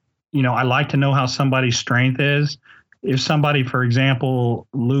 I like to know how somebody's strength is. If somebody, for example,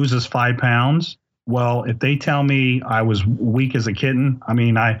 loses 5 pounds, well, if they tell me I was weak as a kitten,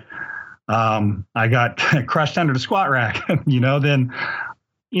 I got crushed under the squat rack, then,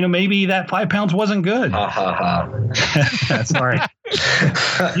 maybe that 5 pounds wasn't good. Sorry.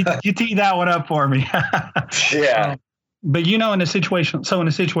 you tee that one up for me. Yeah. But, in a situation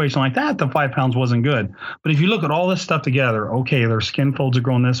like that, the 5 pounds wasn't good. But if you look at all this stuff together, okay, their skin folds are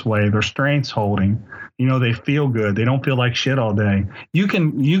going this way, their strength's holding, they feel good. They don't feel like shit all day. You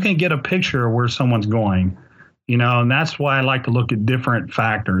can get a picture of where someone's going, and that's why I like to look at different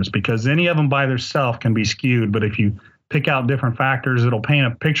factors, because any of them by themselves can be skewed. But if you pick out different factors, it'll paint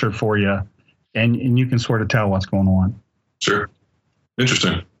a picture for you, and you can sort of tell what's going on. Sure.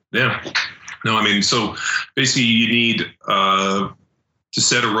 Interesting. Yeah. No, I mean, so basically you need to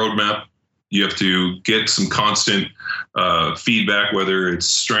set a roadmap. You have to get some constant feedback, whether it's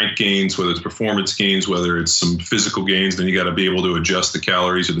strength gains, whether it's performance gains, whether it's some physical gains. Then you got to be able to adjust the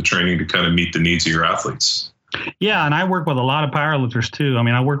calories of the training to kind of meet the needs of your athletes. Yeah, and I work with a lot of powerlifters too. I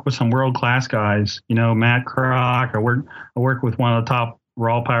mean, I work with some world-class guys. Matt Kroc. I work with one of the top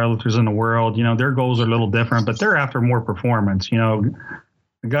raw powerlifters in the world. Their goals are a little different, but they're after more performance.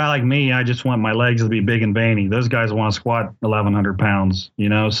 A guy like me, I just want my legs to be big and veiny. Those guys want to squat 1,100 pounds.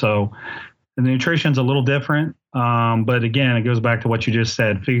 So the nutrition's a little different. But again, it goes back to what you just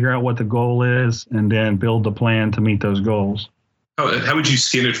said. Figure out what the goal is and then build the plan to meet those goals. How would you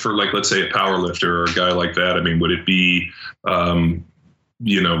skin it for, like, let's say a power lifter or a guy like that? I mean, would it be,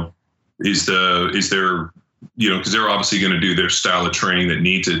 is there, because they're obviously going to do their style of training that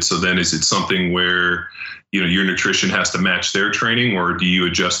needs it. So then is it something where, your nutrition has to match their training, or do you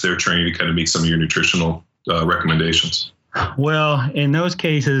adjust their training to kind of meet some of your nutritional recommendations? Well, in those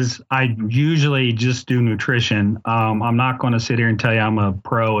cases, I usually just do nutrition. I'm not going to sit here and tell you I'm a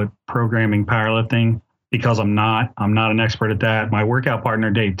pro at programming powerlifting, because I'm not an expert at that. My workout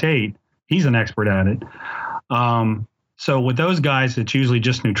partner, Dave Tate, he's an expert at it. So with those guys, it's usually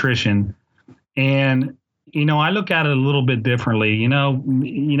just nutrition. And, I look at it a little bit differently.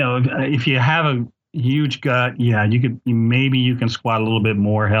 If you have a huge gut, yeah, you can squat a little bit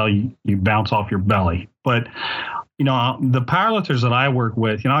more. Hell, you bounce off your belly. But the powerlifters that I work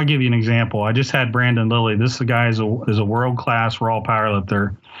with, I'll give you an example. I just had Brandon Lilly. This guy is a world-class raw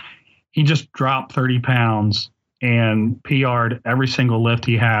powerlifter. He just dropped 30 pounds and PR'd every single lift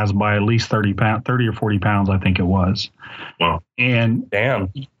he has by at least 30 or 40 pounds, I think it was. Wow. And damn.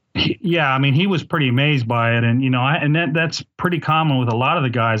 Yeah, I mean, he was pretty amazed by it. And, that's pretty common with a lot of the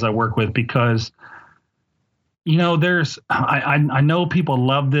guys I work with, because I know people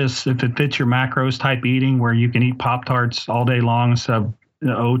love this if it fits your macros type eating, where you can eat Pop-Tarts all day long instead of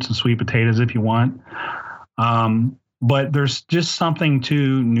oats and sweet potatoes if you want. But there's just something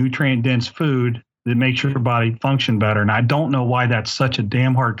to nutrient-dense food that makes your body function better. And I don't know why that's such a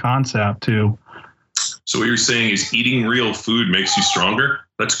damn hard concept to. So what you're saying is eating real food makes you stronger?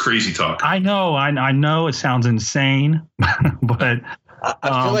 That's crazy talk. I know it sounds insane, but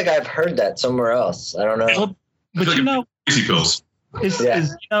I feel like I've heard that somewhere else. I don't know. But crazy pills.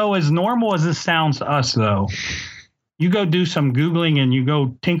 As normal as this sounds to us, though, you go do some Googling and you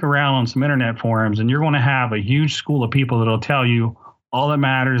go tinker around on some internet forums, and you're going to have a huge school of people that'll tell you all that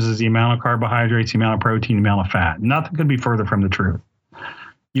matters is the amount of carbohydrates, the amount of protein, the amount of fat. Nothing could be further from the truth.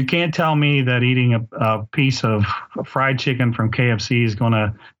 You can't tell me that eating a piece of fried chicken from KFC is going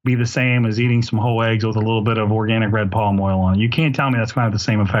to be the same as eating some whole eggs with a little bit of organic red palm oil on it. You can't tell me that's going to have the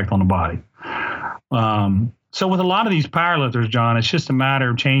same effect on the body. So with a lot of these powerlifters, John, it's just a matter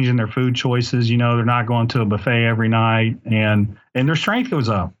of changing their food choices. They're not going to a buffet every night, and their strength goes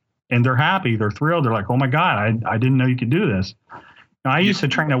up, and they're happy. They're thrilled. They're like, oh, my God, I didn't know you could do this. Now, I used to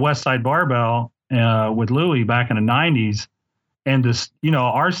train at Westside Barbell with Louie back in the 90s. And this,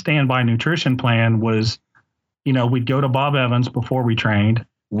 our standby nutrition plan was, we'd go to Bob Evans before we trained.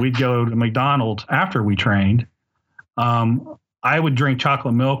 We'd go to McDonald's after we trained. I would drink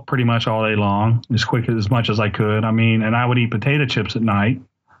chocolate milk pretty much all day long, as much as I could. I mean, and I would eat potato chips at night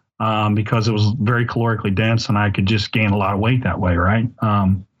because it was very calorically dense, and I could just gain a lot of weight that way, right?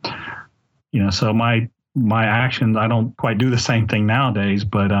 So my actions, I don't quite do the same thing nowadays,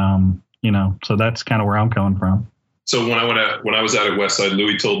 but so that's kind of where I'm coming from. So when I was out at Westside,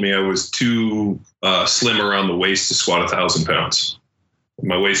 Louis told me I was too slim around the waist to squat 1,000 pounds.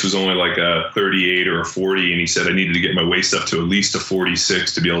 My waist was only like a 38 or a 40, and he said I needed to get my waist up to at least a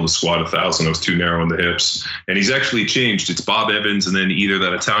 46 to be able to squat 1,000. I was too narrow in the hips. And he's actually changed. It's Bob Evans and then either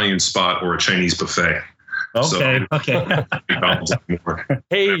that Italian spot or a Chinese buffet. Okay.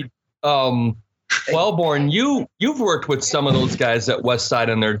 Hey, Wellborn, you've worked with some of those guys at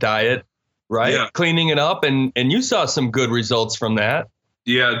Westside on their diet, right? Yeah. Cleaning it up, and you saw some good results from that.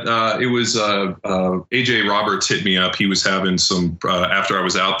 Yeah, it was AJ Roberts hit me up. He was having some after I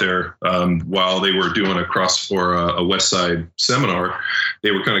was out there while they were doing a Westside seminar. They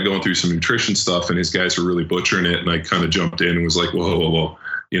were kind of going through some nutrition stuff, and his guys were really butchering it. And I kind of jumped in and was like, whoa.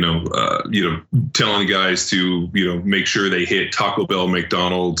 Telling guys to make sure they hit Taco Bell,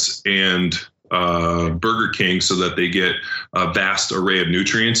 McDonald's, and Burger King so that they get a vast array of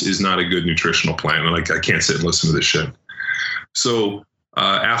nutrients is not a good nutritional plan. And I can't sit and listen to this shit. So.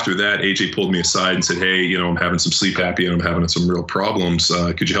 After that, AJ pulled me aside and said, hey, I'm having some sleep apnea and I'm having some real problems.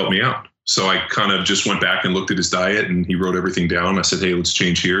 Could you help me out? So I kind of just went back and looked at his diet, and he wrote everything down. I said, hey, let's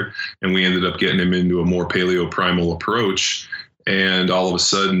change here. And we ended up getting him into a more paleo primal approach. And all of a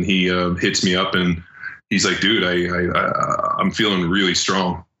sudden he hits me up and he's like, dude, I'm feeling really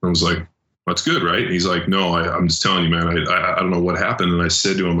strong. I was like, that's good, right? And he's like, no, I'm just telling you, man, I don't know what happened. And I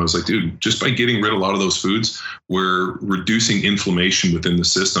said to him, I was like, dude, just by getting rid of a lot of those foods, we're reducing inflammation within the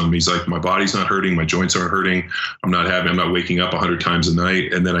system. He's like, my body's not hurting. My joints aren't hurting. I'm not waking up 100 times a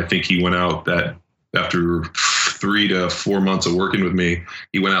night. And then I think he went out that after 3 to 4 months of working with me,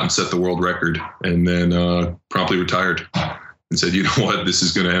 he went out and set the world record and then promptly retired. And said, you know what, this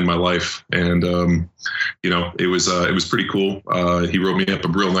is going to end my life. And, it was pretty cool. He wrote me up a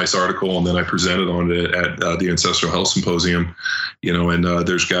real nice article, and then I presented on it at the Ancestral Health Symposium, and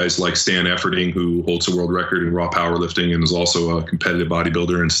there's guys like Stan Efferding, who holds the world record in raw powerlifting and is also a competitive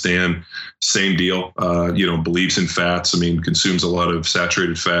bodybuilder. And Stan, same deal, believes in fats. I mean, consumes a lot of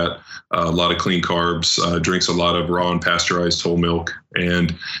saturated fat, a lot of clean carbs, drinks a lot of raw and pasteurized whole milk,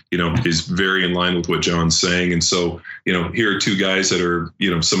 and, is very in line with what John's saying. And so, here are two guys that are,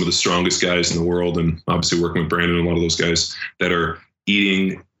 some of the strongest guys in the world, and obviously working with Brandon and a lot of those guys that are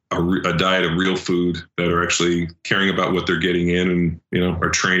eating a diet of real food, that are actually caring about what they're getting in and, are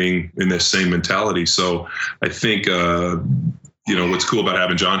training in this same mentality. So I think, what's cool about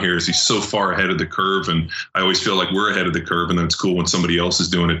having John here is he's so far ahead of the curve. And I always feel like we're ahead of the curve. And then it's cool when somebody else is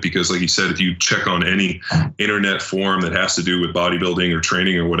doing it, because like you said, if you check on any internet forum that has to do with bodybuilding or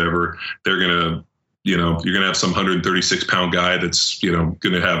training or whatever, they're going to, you're going to have some 136 pound guy that's, going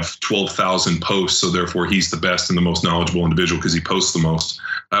to have 12,000 posts. So therefore he's the best and the most knowledgeable individual because he posts the most.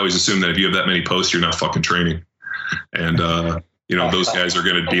 I always assume that if you have that many posts, you're not fucking training. And, those guys are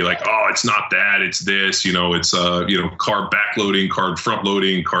going to be like, oh, it's not that, it's this, it's, carb backloading, carb front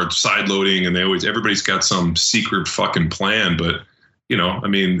loading, carb side loading. And everybody's got some secret fucking plan, but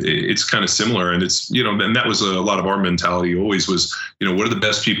it's kind of similar. And it's, and that was a lot of our mentality always was, what are the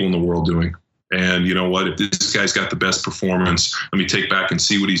best people in the world doing? And you know what, if this guy's got the best performance, let me take back and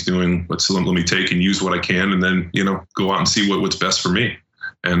see what he's doing. Let me take and use what I can, and then, go out and see what's best for me.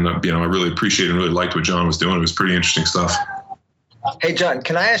 And, I really appreciate and really liked what John was doing. It was pretty interesting stuff. Hey, John,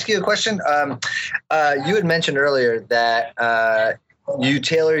 can I ask you a question? You had mentioned earlier that you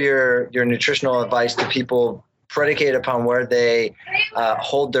tailor your nutritional advice to people predicated upon where they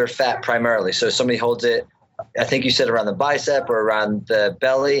hold their fat primarily. So somebody holds it, I think you said around the bicep or around the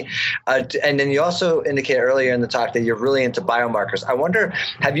belly. And then you also indicated earlier in the talk that you're really into biomarkers. I wonder,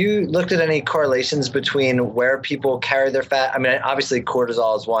 have you looked at any correlations between where people carry their fat? I mean, obviously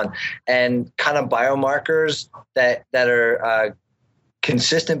cortisol is one, and kind of biomarkers that are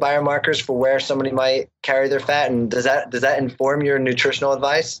consistent biomarkers for where somebody might carry their fat. And does that inform your nutritional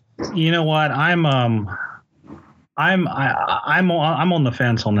advice? You know what? I'm on the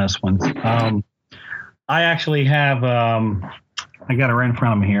fence on this one. I actually have, I got it right in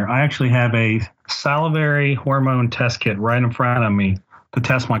front of me here. I actually have a salivary hormone test kit right in front of me to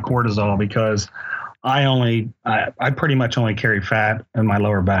test my cortisol, because I pretty much only carry fat in my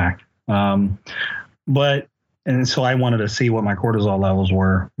lower back. And so I wanted to see what my cortisol levels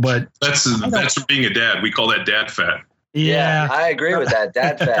were. But that's from being a dad. We call that dad fat. Yeah, I agree with that.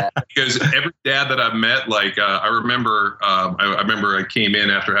 Dad fat. Because every dad that I've met, like I remember I came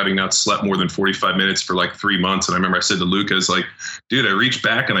in after having not slept more than 45 minutes for like 3 months, and I remember I said to Lucas, like, dude, I reached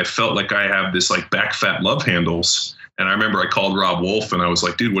back and I felt like I have this like back fat love handles. And I remember I called Rob Wolf and I was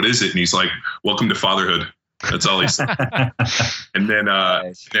like, dude, what is it? And he's like, welcome to fatherhood. That's all he said. And then,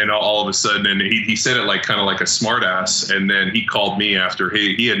 then all of a sudden, and he said it like kind of like a smart ass. And then he called me after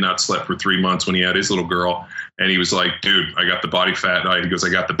he had not slept for 3 months when he had his little girl. And he was like, dude, I got the body fat. He goes, I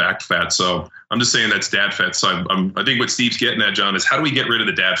got the back fat. So I'm just saying that's dad fat. So I think what Steve's getting at, John, is how do we get rid of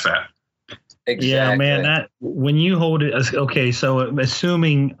the dad fat? Exactly. Yeah, man, that when you hold it, okay. So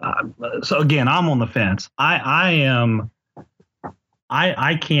assuming, so again, I'm on the fence.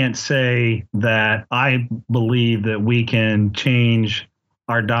 I can't say that I believe that we can change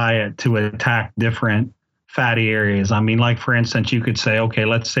our diet to attack different fatty areas. I mean, like, for instance, you could say, okay,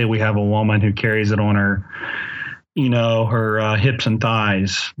 let's say we have a woman who carries it on her, her hips and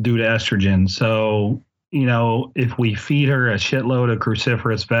thighs due to estrogen. So, if we feed her a shitload of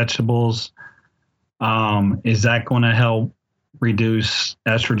cruciferous vegetables, is that going to help reduce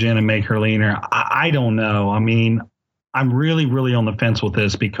estrogen and make her leaner? I don't know. I mean, I'm really, really on the fence with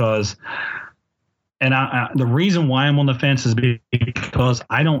this because, and the reason why I'm on the fence is because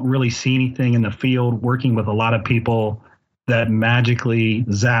I don't really see anything in the field working with a lot of people that magically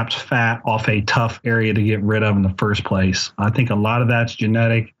zaps fat off a tough area to get rid of in the first place. I think a lot of that's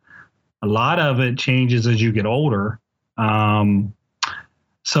genetic. A lot of it changes as you get older.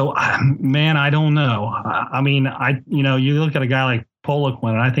 So, man, I don't know. I mean, you look at a guy like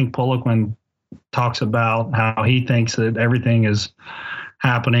Poliquin, and I think Poliquin talks about how he thinks that everything is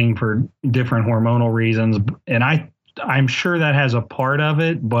happening for different hormonal reasons. And I'm sure that has a part of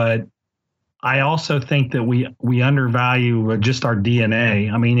it, but I also think that we undervalue just our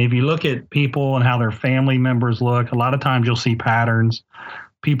DNA. I mean, if you look at people and how their family members look, a lot of times you'll see patterns.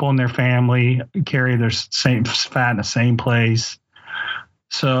 People in their family carry their same fat in the same place.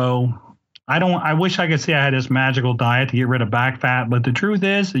 So I wish I could say I had this magical diet to get rid of back fat, but the truth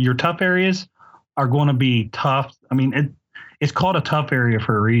is your tough areas are going to be tough. I mean, it's called a tough area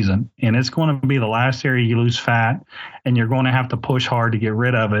for a reason, and it's going to be the last area you lose fat, and you're going to have to push hard to get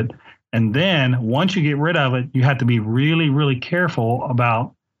rid of it. And then once you get rid of it, you have to be really, really careful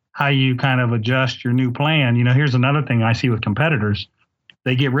about how you kind of adjust your new plan. You know, here's another thing I see with competitors.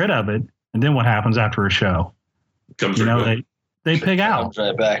 They get rid of it, and then what happens after a show? They pig out. Comes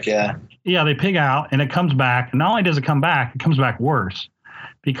right back, yeah. Yeah, they pig out, and it comes back. And not only does it come back worse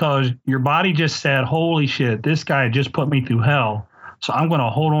because your body just said, holy shit, this guy just put me through hell. So I'm going to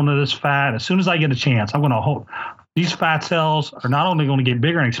hold on to this fat. As soon as I get a chance, I'm going to hold. These fat cells are not only going to get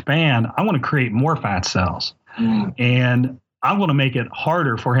bigger and expand, I'm going to create more fat cells. And I'm going to make it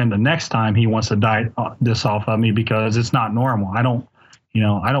harder for him the next time he wants to diet this off of me because it's not normal. I don't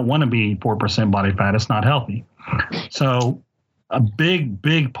want to be 4% body fat. It's not healthy. So a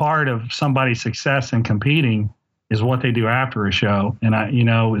big part of somebody's success in competing is what they do after a show. And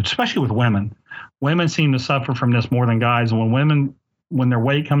especially with women seem to suffer from this more than guys. And when their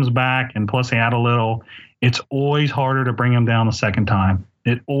weight comes back and plus they add a little, it's always harder to bring them down the second time.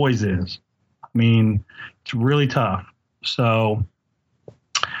 It always is. I mean, it's really tough. So,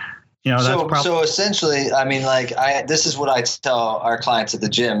 so essentially, I mean, this is what I tell our clients at the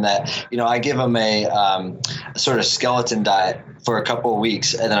gym that, I give them a sort of skeleton diet for a couple of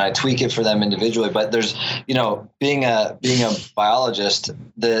weeks and then I tweak it for them individually. But there's, being a biologist,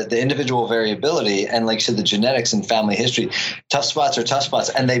 the individual variability and like you said, the genetics and family history, tough spots are tough spots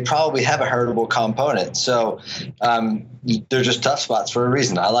and they probably have a heritable component. So they're just tough spots for a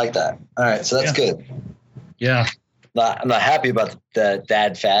reason. I like that. All right. So that's good. Yeah. I'm not happy about the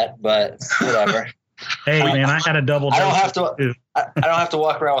dad fat, but whatever. Hey man, I had a double. I don't have to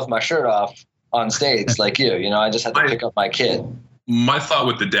walk around with my shirt off on stage like you. I just have to pick up my kid. My thought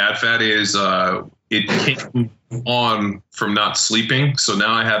with the dad fat is it came on from not sleeping. So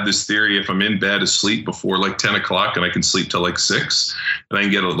now I have this theory: if I'm in bed asleep before like 10 o'clock and I can sleep till like 6, and I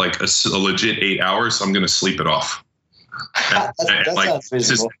can get a legit 8 hours, I'm going to sleep it off. That sounds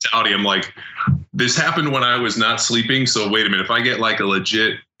reasonable. Mentality, I'm like, this happened when I was not sleeping. So wait a minute, if I get like a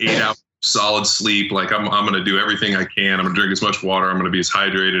legit 8 hour solid sleep, like I'm going to do everything I can. I'm going to drink as much water. I'm going to be as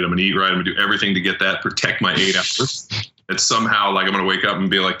hydrated. I'm going to eat right. I'm going to do everything to get that, protect my 8 hours. That somehow, like, I'm going to wake up and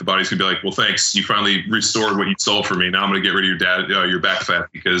be like, the body's going to be like, well, thanks. You finally restored what you stole from me. Now I'm going to get rid of your back fat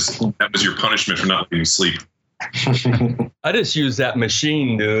because that was your punishment for not letting me sleep. I just use that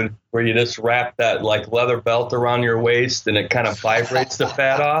machine, dude, where you just wrap that like leather belt around your waist and it kind of vibrates the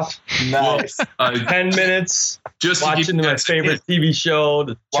fat off. Nice. 10 minutes just watching my favorite TV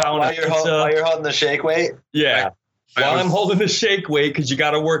show. While you're holding the shake weight? Yeah. While I'm holding the shake weight because you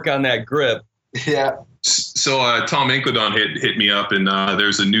got to work on that grip. Yeah. So Tom Incledon hit me up, and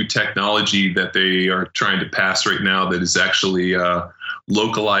there's a new technology that they are trying to pass right now that is actually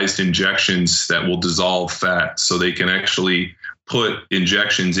localized injections that will dissolve fat. So they can actually put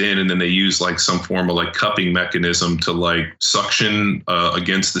injections in, and then they use like some form of like cupping mechanism to like suction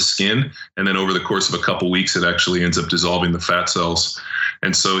against the skin. And then over the course of a couple weeks, it actually ends up dissolving the fat cells.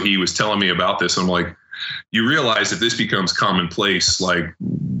 And so he was telling me about this. I'm like, you realize if this becomes commonplace, like,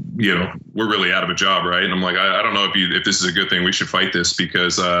 we're really out of a job, right? And I'm like, I don't know if this is a good thing. We should fight this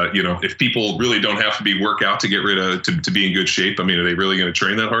because, if people really don't have to be work out to get rid of, to be in good shape, I mean, are they really going to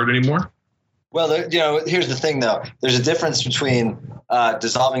train that hard anymore? Well, here's the thing, though. There's a difference between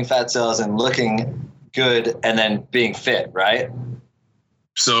dissolving fat cells and looking good and then being fit, right?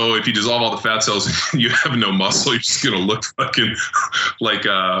 So if you dissolve all the fat cells, you have no muscle. You're just going to look fucking like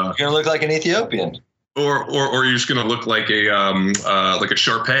you're going to look like an Ethiopian. Or you're just going to look like a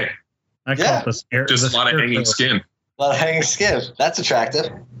Shar-Pei. I call it the scare. Just a lot of hanging skin. A lot of hanging skin. That's attractive.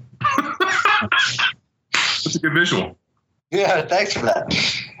 That's a good visual. Yeah, thanks for that.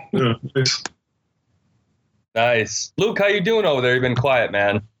 Yeah, thanks. Nice. Luke, how you doing over there? You've been quiet,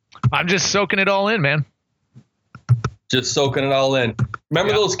 man. I'm just soaking it all in, man. Just soaking it all in.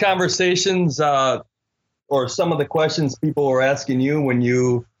 Remember those conversations or some of the questions people were asking you when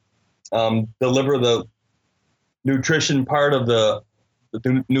you deliver the nutrition part of the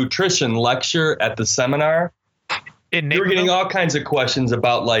nutrition lecture at the seminar? You were getting all kinds of questions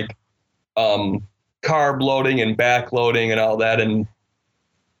about like carb loading and back loading and all that. And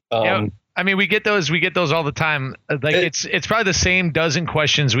I mean, we get those all the time. Like it's probably the same dozen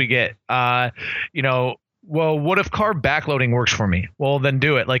questions we get. Well, what if carb backloading works for me? Well, then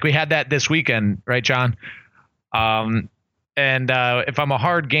do it. Like we had that this weekend, right, John? And if I'm a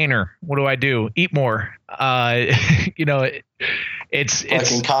hard gainer, what do I do? Eat more. It's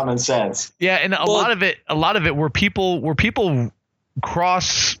fucking common sense. Yeah, and a lot of it where people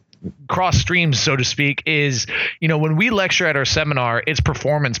cross streams, so to speak, is, when we lecture at our seminar, it's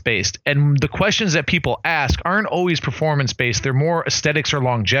performance based, and the questions that people ask aren't always performance based. They're more aesthetics or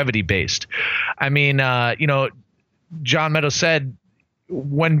longevity based. I mean, John Meadows said,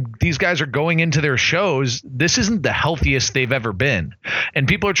 when these guys are going into their shows, this isn't the healthiest they've ever been. And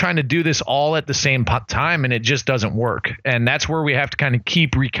people are trying to do this all at the same time, and it just doesn't work. And that's where we have to kind of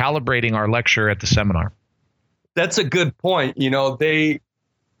keep recalibrating our lecture at the seminar. That's a good point. They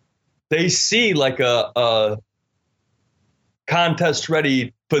see like a contest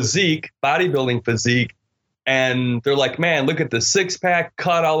ready physique, bodybuilding physique, and they're like, man, look at the six pack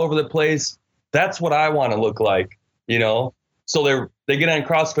cut all over the place. That's what I want to look like, So they get on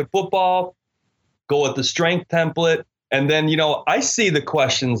CrossFit Football, go with the strength template, and then I see the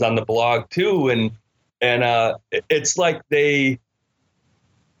questions on the blog too, and it's like they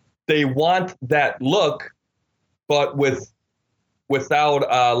want that look, but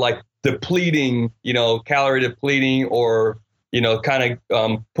without like depleting, calorie depleting, or kind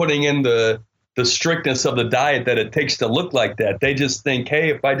of putting in the strictness of the diet that it takes to look like that. They just think, hey,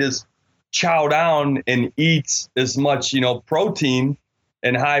 if I just chow down and eat as much, protein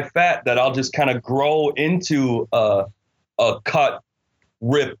and high fat, that I'll just kind of grow into a cut,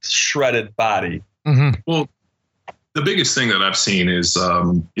 ripped, shredded body. Mm-hmm. Well, the biggest thing that I've seen is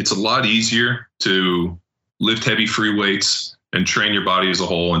it's a lot easier to lift heavy free weights and train your body as a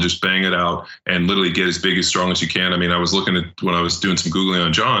whole and just bang it out and literally get as big, as strong as you can. I mean, I was looking at, when I was doing some Googling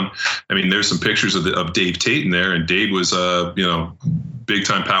on John, I mean, there's some pictures of Dave Tate in there, and Dave was big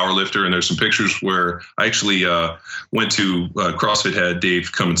time power lifter. And there's some pictures where I actually went to CrossFit, had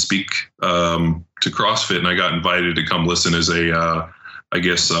Dave come and speak to CrossFit, and I got invited to come listen as a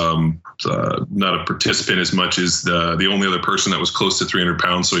not a participant as much as the only other person that was close to 300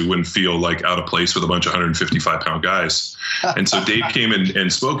 pounds, so he wouldn't feel like out of place with a bunch of 155 pound guys. And so Dave came in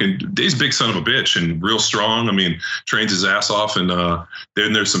and spoke, and Dave's a big son of a bitch and real strong. I mean, trains his ass off. And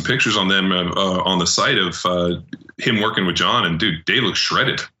then there's some pictures on them on the site of him working with John, and dude, Dave looks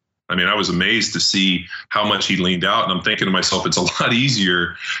shredded. I mean, I was amazed to see how much he leaned out, and I'm thinking to myself, it's a lot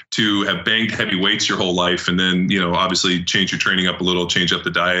easier to have banged heavy weights your whole life and then, obviously change your training up a little, change up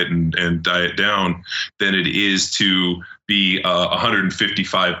the diet and diet down, than it is to be a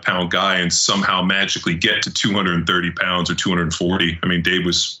 155 pound guy and somehow magically get to 230 pounds or 240. I mean, Dave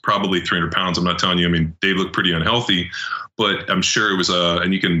was probably 300 pounds. I'm not telling you. I mean, Dave looked pretty unhealthy, but I'm sure it was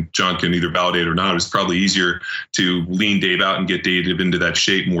and John can either validate or not, it was probably easier to lean Dave out and get Dave into that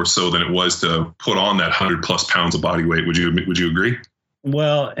shape more so than it was to put on that 100 plus pounds of body weight. Would you agree?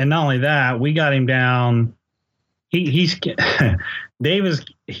 Well, and not only that, we got him down. He's Dave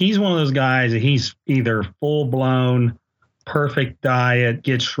he's one of those guys that he's either full blown perfect diet,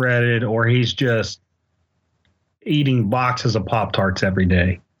 get shredded, or he's just eating boxes of Pop-Tarts every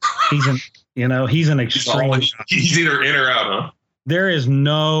day. He's an extreme. He's either in or out, huh? There is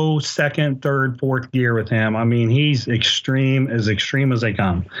no second, third, fourth gear with him. I mean, he's extreme as they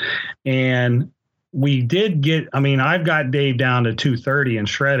come. And we did I've got Dave down to 230 and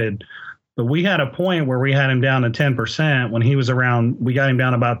shredded, but we had a point where we had him down to 10% when he was we got him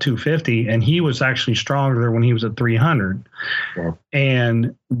down about 250, and he was actually stronger when he was at 300. Yeah.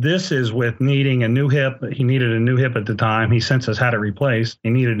 And this is with needing a new hip. He needed a new hip at the time. He since has had it replaced. He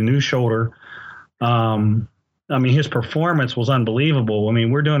needed a new shoulder. His performance was unbelievable. I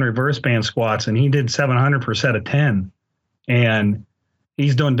mean, we're doing reverse band squats, and he did 700 per set of 10. And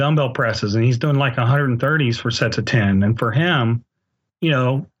he's doing dumbbell presses, and he's doing like 130s for sets of 10. And for him,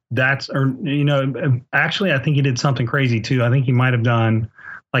 actually, I think he did something crazy too. I think he might have done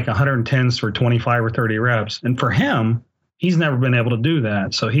like 110s for 25 or 30 reps. And for him, he's never been able to do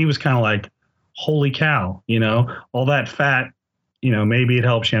that. So he was kind of like, holy cow, all that fat, maybe it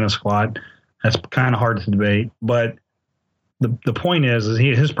helps you in a squat. That's kind of hard to debate. But the point is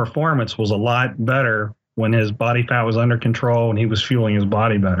his performance was a lot better when his body fat was under control and he was fueling his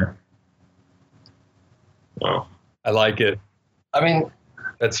body better. Wow. I like it. I mean,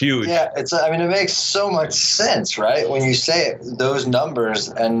 that's huge. Yeah, it makes so much sense, right? When you say it, those numbers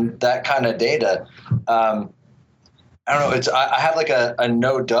and that kind of data. I don't know. I have like a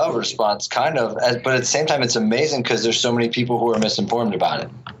no duh response, kind of, but at the same time, it's amazing because there's so many people who are misinformed about it.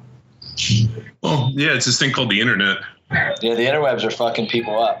 Well, yeah, it's this thing called the internet. Yeah, the interwebs are fucking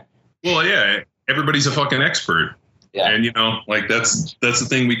people up. Well, yeah, everybody's a fucking expert. Yeah. And, you know, like that's the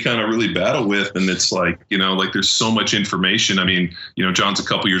thing we kind of really battle with. And it's like, you know, like there's so much information. I mean, you know, John's a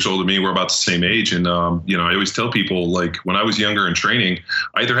couple years older than me. We're about the same age. And, you know, I always tell people, like, when I was younger in training,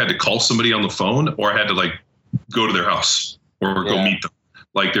 I either had to call somebody on the phone or I had to, like, go to their house or go meet them.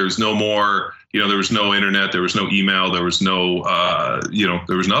 Like, there's no more, you know, there was no internet, there was no email, there was no, you know,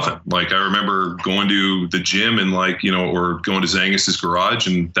 there was nothing. Like, I remember going to the gym and, like, you know, or going to Zangus's garage,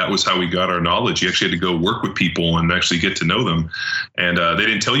 and that was how we got our knowledge. You actually had to go work with people and actually get to know them. And they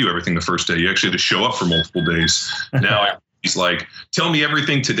didn't tell you everything the first day. You actually had to show up for multiple days. Now he's like, tell me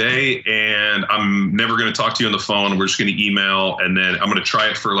everything today, and I'm never going to talk to you on the phone. We're just going to email, and then I'm going to try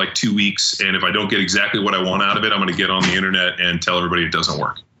it for like 2 weeks. And if I don't get exactly what I want out of it, I'm going to get on the internet and tell everybody it doesn't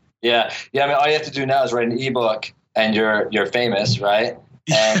work. Yeah. I mean, all you have to do now is write an ebook, and you're famous, right?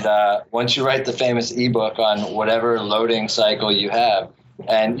 And once you write the famous ebook on whatever loading cycle you have,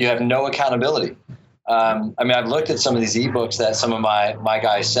 and you have no accountability. I mean, I've looked at some of these ebooks that some of my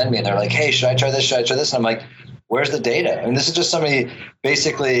guys send me, and they're like, "Hey, should I try this? Should I try this?" And I'm like, where's the data? I mean, this is just somebody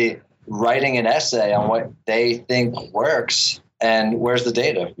basically writing an essay on what they think works, and where's the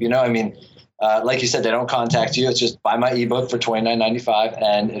data? You know, I mean, like you said, they don't contact you. It's just buy my ebook for $29.95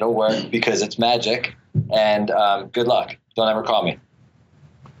 and it'll work because it's magic. And good luck. Don't ever call me.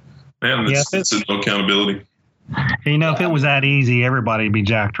 Man, it's no accountability. You know, if it was that easy, everybody would be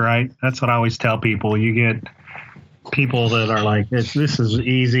jacked, right? That's what I always tell people. You get people that are like, this is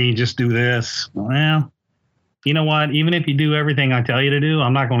easy, just do this. Well, you know what? Even if you do everything I tell you to do,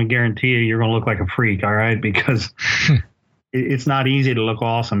 I'm not going to guarantee you're going to look like a freak, all right? Because it's not easy to look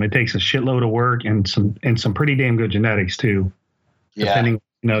awesome. It takes a shitload of work and some pretty damn good genetics too. Yeah. Depending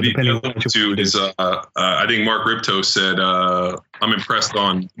on what you is, I think Mark Ripto said, I'm impressed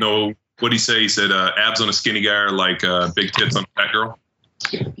on what'd he say? He said, abs on a skinny guy are like big tits on a fat girl.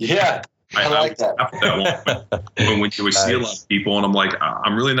 Yeah. I like that. When we see a lot of people, and I'm like,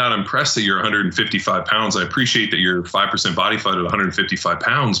 I'm really not impressed that you're 155 pounds. I appreciate that you're 5% body fat at 155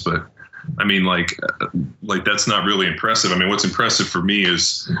 pounds, but I mean, like that's not really impressive. I mean, what's impressive for me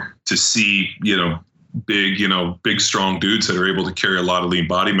is to see, big, strong dudes that are able to carry a lot of lean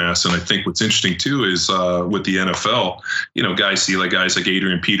body mass. And I think what's interesting too is with the NFL, guys see guys like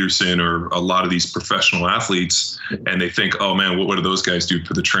Adrian Peterson or a lot of these professional athletes, and they think, oh man, what do those guys do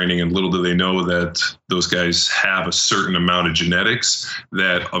for the training? And little do they know that those guys have a certain amount of genetics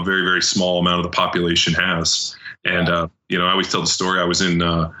that a very, very small amount of the population has. And, I always tell the story. I was in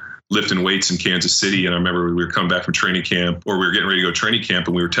lifting weights in Kansas City, and I remember we were coming back from training camp, or we were getting ready to go training camp,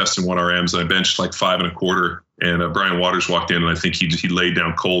 and we were testing 1RMs, and I benched like 5 1/4, and Brian Waters walked in, and I think he laid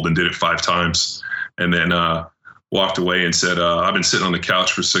down cold and did it 5 times, and then walked away and said, I've been sitting on the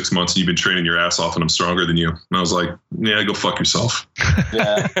couch for 6 months, and you've been training your ass off, and I'm stronger than you. And I was like, yeah, go fuck yourself.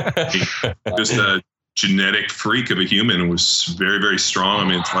 Yeah. Just a genetic freak of a human, was very, very strong. I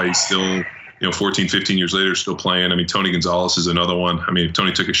mean, it's why he's still 14, 15 years later, still playing. I mean, Tony Gonzalez is another one. I mean, if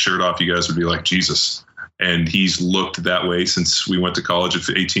Tony took his shirt off, you guys would be like, Jesus. And he's looked that way since we went to college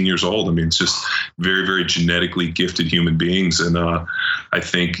at 18 years old. I mean, it's just very, very genetically gifted human beings. And I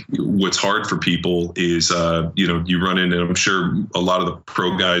think what's hard for people is, you run into, and I'm sure a lot of the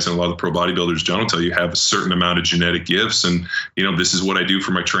pro guys and a lot of the pro bodybuilders, John will tell you, have a certain amount of genetic gifts. And, this is what I do for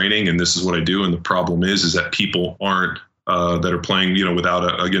my training, and this is what I do. And the problem is that people aren't, that are playing,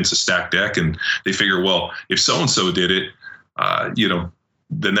 against a stacked deck, and they figure, well, if so-and-so did it,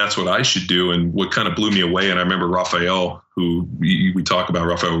 then that's what I should do. And what kind of blew me away, and I remember Rafael, who we talk about,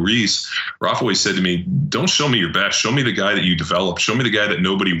 Rafael Ruiz, Rafa always said to me, don't show me your best, show me the guy that you developed, show me the guy that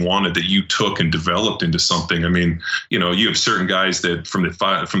nobody wanted, that you took and developed into something. I mean, you have certain guys that from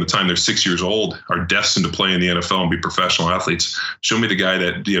the time they're 6 years old are destined to play in the NFL and be professional athletes. Show me the guy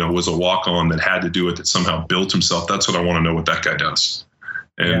that, was a walk-on, that had to do it, that somehow built himself. That's what I want to know, what that guy does.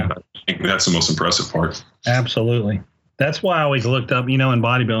 And I think that's the most impressive part. Absolutely. That's why I always looked up, in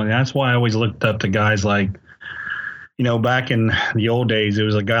bodybuilding. That's why I always looked up to guys like, back in the old days, it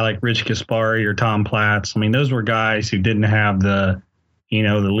was a guy like Rich Gaspari or Tom Platz. I mean, those were guys who didn't have the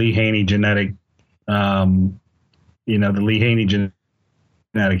Lee Haney genetic, the Lee Haney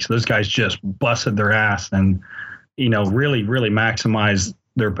genetics. Those guys just busted their ass and, really, really maximized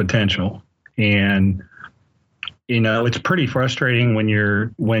their potential. And, it's pretty frustrating when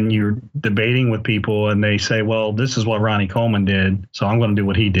you're debating with people and they say, well, this is what Ronnie Coleman did, so I'm going to do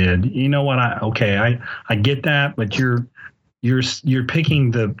what he did. You know what? I get that, but you're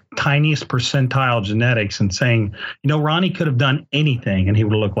picking the tiniest percentile genetics and saying, Ronnie could have done anything and he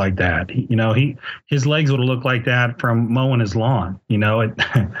would have looked like that. His legs would have looked like that from mowing his lawn.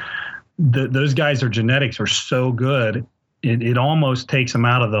 Those guys, their genetics are so good. it almost takes them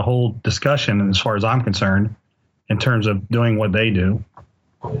out of the whole discussion, as far as I'm concerned, in terms of doing what they do.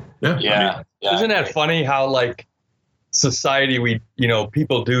 Yeah. Isn't that funny how like society,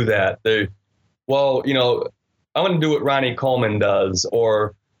 people do that. I'm going to do what Ronnie Coleman does,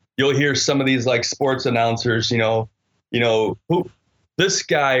 or you'll hear some of these like sports announcers, who this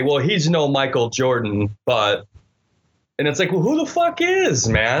guy, well, he's no Michael Jordan, and it's like, well, who the fuck is,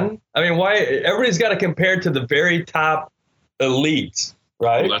 man? I mean, why everybody's got to compare to the very top elite,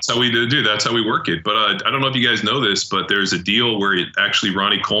 right? Well, that's how we do. That's how we work it. But I don't know if you guys know this, but there's a deal where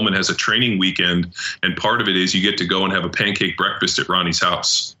Ronnie Coleman has a training weekend, and part of it is you get to go and have a pancake breakfast at Ronnie's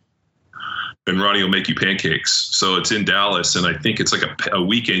house. And Ronnie will make you pancakes. So it's in Dallas, and I think it's like a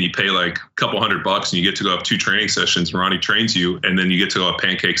weekend. You pay like a couple $100 and you get to go have 2 training sessions, and Ronnie trains you, and then you get to go have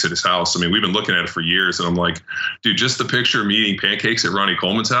pancakes at his house. I mean, we've been looking at it for years, and I'm like, dude, just the picture of me eating pancakes at Ronnie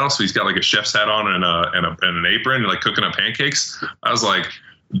Coleman's house. So he's got like a chef's hat on and an apron and like cooking up pancakes. I was like,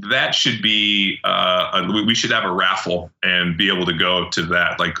 that should be we should have a raffle and be able to go to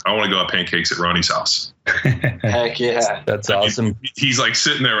that. Like, I want to go have pancakes at Ronnie's house. Heck yeah, that's awesome. He's like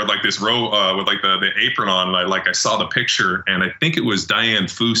sitting there with like this row with like the apron on, and I saw the picture, and I think it was Diane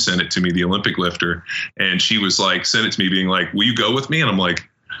Fu sent it to me, the Olympic lifter, and she was like, sent it to me being like, will you go with me? And I'm like,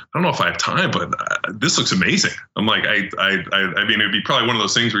 I don't know if I have time, but this looks amazing. I'm like, I mean, it'd be probably one of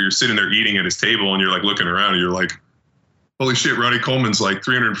those things where you're sitting there eating at his table and you're like looking around and you're like, holy shit, Ronnie Coleman's like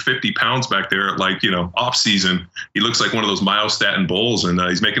 350 pounds back there at like, off season. He looks like one of those myostatin bulls, and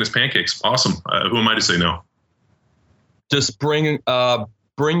he's making his pancakes. Awesome. Who am I to say no? Just bring your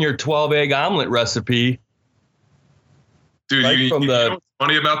 12-egg omelet recipe. Dude, right you know what's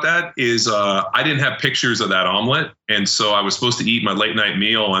funny about that is I didn't have pictures of that omelet. And so I was supposed to eat my late night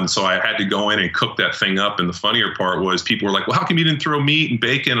meal. And so I had to go in and cook that thing up. And the funnier part was people were like, well, how come you didn't throw meat and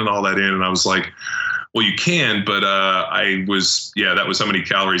bacon and all that in? And I was like, well, you can, but that was how many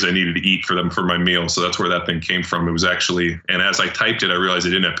calories I needed to eat for my meal. So that's where that thing came from. It was actually, and as I typed it, I realized I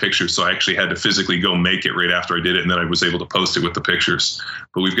didn't have pictures. So I actually had to physically go make it right after I did it. And then I was able to post it with the pictures.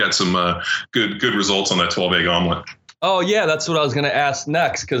 But we've got some good results on that 12-egg omelet. Oh, yeah, that's what I was going to ask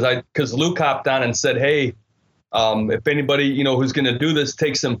next, because Luke hopped on and said, hey, if anybody, who's going to do this,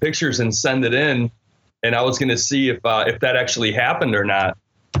 take some pictures and send it in. And I was going to see if that actually happened or not.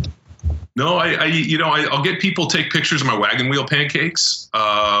 No, I'll get people take pictures of my wagon wheel pancakes.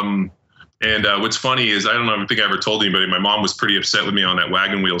 And what's funny is, I don't think I ever told anybody, my mom was pretty upset with me on that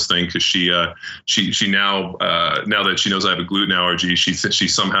wagon wheels thing, because she now that she knows I have a gluten allergy, she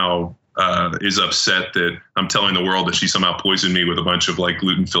somehow is upset that I'm telling the world that she somehow poisoned me with a bunch of like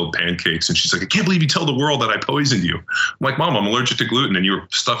gluten-filled pancakes. And she's like, I can't believe you tell the world that I poisoned you. I'm like, Mom, I'm allergic to gluten, and you were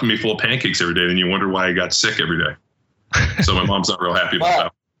stuffing me full of pancakes every day, and you wonder why I got sick every day. So my mom's not real happy about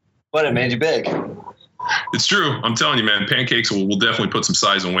that. But it made you big. It's true. I'm telling you, man, pancakes will definitely put some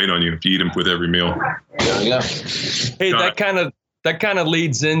size and weight on you if you eat them with every meal. There we go. Hey, that kind of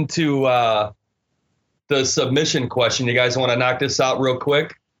leads into the submission question. You guys want to knock this out real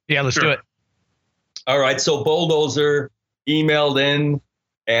quick? Yeah, let's do it. All right. So Bulldozer emailed in,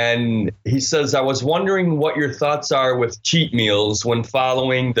 and he says, I was wondering what your thoughts are with cheat meals when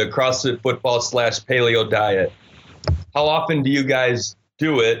following the CrossFit Football / paleo diet. How often do you guys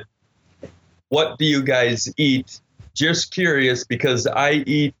do it? What do you guys eat? Just curious, because I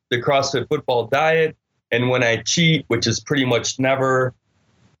eat the CrossFit Football diet, and when I cheat, which is pretty much never,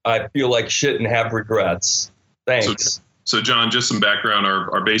 I feel like shit and have regrets. Thanks. So John, just some background.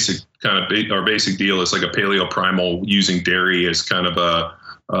 Our basic deal is like a paleo primal, using dairy as kind of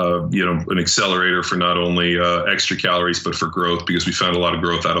an accelerator for not only extra calories, but for growth, because we found a lot of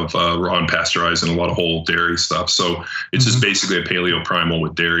growth out of raw and pasteurized and a lot of whole dairy stuff. So it's just basically a paleo primal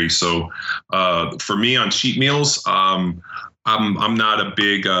with dairy. So for me on cheat meals, I'm not a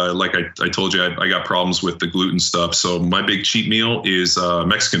big, like I told you, I got problems with the gluten stuff. So my big cheat meal is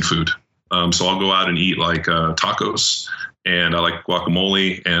Mexican food. So I'll go out and eat like tacos, and I like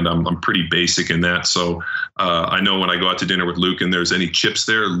guacamole, and I'm pretty basic in that. So I know when I go out to dinner with Luke and there's any chips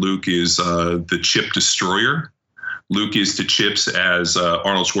there, Luke is the chip destroyer. Luke is to chips as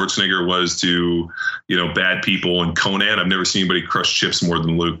Arnold Schwarzenegger was to, bad people and Conan. I've never seen anybody crush chips more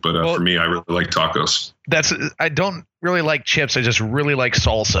than Luke, but for me, I really like tacos. I don't really like chips. I just really like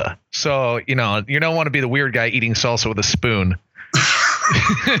salsa. So, you don't want to be the weird guy eating salsa with a spoon.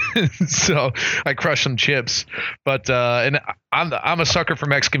 So I crush some chips, but and I'm a sucker for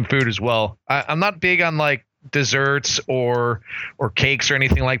Mexican food as well. I'm not big on like desserts or cakes or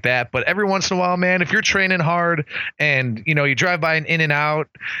anything like that, but every once in a while, man, if you're training hard and you drive by an In-N-Out,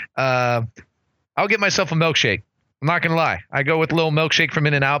 I'll get myself a milkshake. I'm not gonna lie. I go with a little milkshake from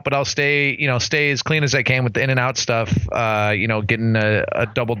In-N-Out, but I'll stay as clean as I can with the In-N-Out stuff. Getting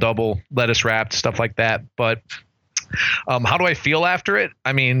a double lettuce wrapped, stuff like that. But how do I feel after it?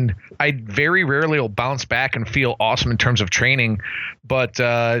 I mean, I very rarely will bounce back and feel awesome in terms of training. But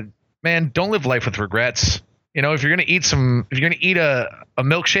man, don't live life with regrets. If you're gonna eat a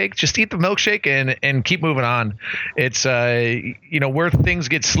milkshake, just eat the milkshake and keep moving on. It's where things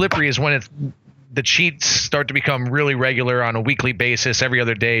get slippery is when the cheats start to become really regular on a weekly basis, every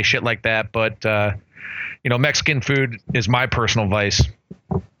other day, shit like that. But Mexican food is my personal vice.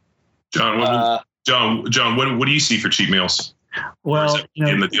 John, what do you see for cheat meals? Well,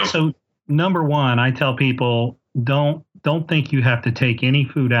 so number one, I tell people don't think you have to take any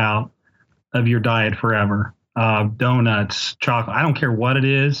food out of your diet forever. Donuts, chocolate, I don't care what it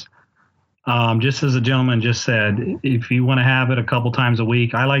is. Just as a gentleman just said, if you want to have it a couple times a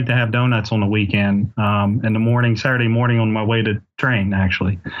week, I like to have donuts on the weekend, in the morning, Saturday morning on my way to train,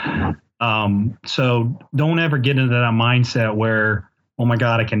 actually. So don't ever get into that mindset where, oh my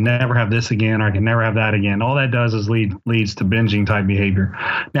God, I can never have this again, or I can never have that again. All that does is leads to binging type behavior.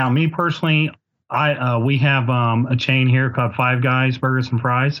 Now, me personally, we have a chain here called Five Guys Burgers and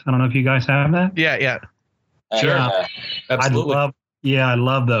Fries. I don't know if you guys have that. Yeah. Sure. Absolutely. I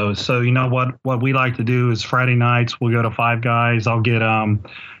love those. So you know what we like to do is Friday nights we'll go to Five Guys. I'll get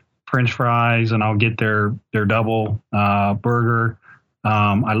French fries and I'll get their double burger.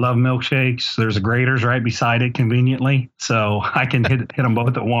 I love milkshakes. There's a Grater's right beside it conveniently, so I can hit them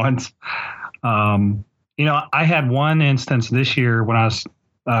both at once. I had one instance this year when I was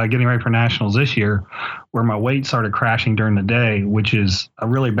getting ready for nationals this year where my weight started crashing during the day, which is a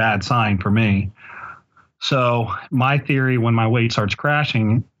really bad sign for me. So my theory when my weight starts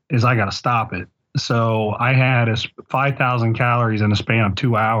crashing is I got to stop it. So I had 5,000 calories in a span of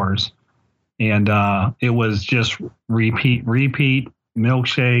 2 hours, and it was just repeat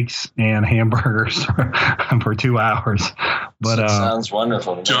milkshakes and hamburgers for 2 hours. But sounds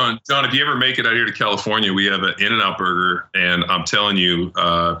wonderful. John, if you ever make it out here to California, we have an In-N-Out burger, and I'm telling you,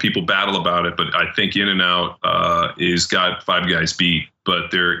 people battle about it, but I think In-N-Out is got Five Guys beat.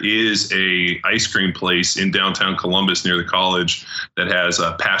 But there is a ice cream place in downtown Columbus near the college that has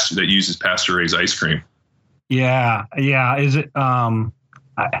that uses pasture-raised ice cream. Yeah. Is it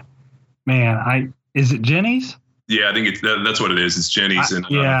is it Jenny's? Yeah, I think that's what it is. It's Jenny's.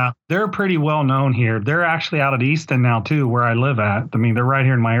 They're pretty well known here. They're actually out at Easton now too, where I live at. I mean, they're right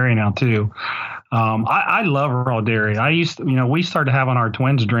here in my area now too. I love raw dairy. We started having our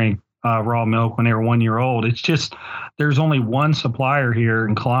twins drink raw milk when they were 1 year old. It's just there's only one supplier here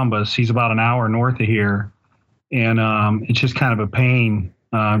in Columbus. He's about an hour north of here, and it's just kind of a pain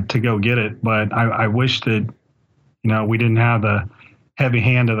to go get it. But I wish that we didn't have the heavy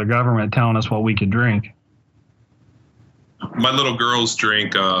hand of the government telling us what we could drink. My little girls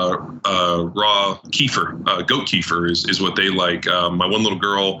drink raw kefir. Goat kefir is what they like. My one little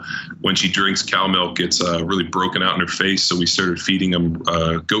girl, when she drinks cow milk, gets really broken out in her face. So we started feeding them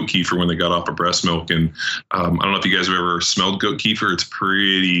goat kefir when they got off of breast milk. And I don't know if you guys have ever smelled goat kefir. It's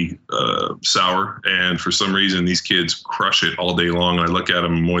pretty sour. And for some reason, these kids crush it all day long. And I look at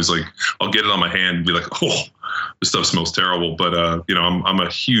them, I'm always like, I'll get it on my hand and be like, oh, this stuff smells terrible. But, I'm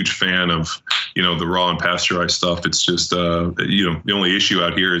a huge fan of, the raw and pasteurized stuff. It's just, the only issue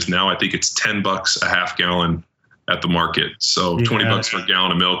out here is now I think it's $10 a half gallon at the market. So $20 for a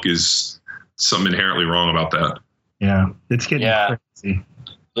gallon of milk is something inherently wrong about that. Yeah, it's getting crazy.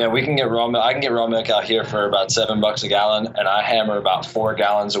 Yeah, we can get raw milk. I can get raw milk out here for about $7 a gallon, and I hammer about 4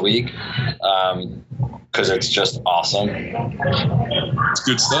 gallons a week because it's just awesome. It's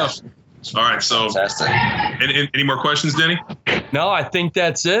good stuff. All right, so any more questions, Denny? No, I think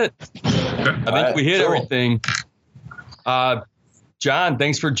that's it. Okay. I think we hit everything. John,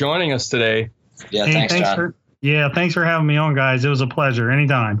 thanks for joining us today. Yeah, thanks John. Thanks for having me on, guys. It was a pleasure.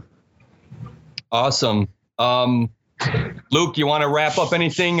 Anytime. Awesome. Luke, you want to wrap up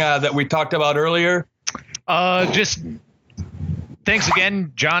anything that we talked about earlier? Just thanks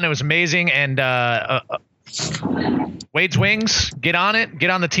again, John. It was amazing. And Wade's Wings, get on it. Get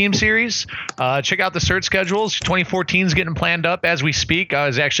on the team series. Check out the cert schedules. 2014 is getting planned up as we speak. I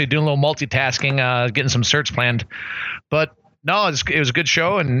was actually doing a little multitasking, getting some certs planned. But no, it was a good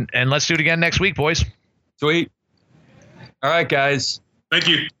show, and let's do it again next week, boys. Sweet. All right, guys. Thank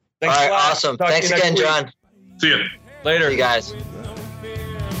you. Thanks all right, awesome. Thanks again, John. See you later. See you guys.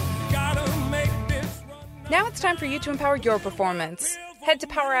 Now it's time for you to empower your performance. Head to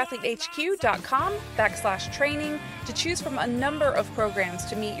powerathletehq.com/training to choose from a number of programs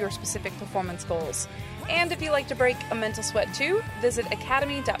to meet your specific performance goals. And if you like to break a mental sweat too, visit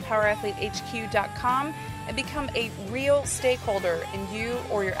academy.powerathletehq.com and become a real stakeholder in you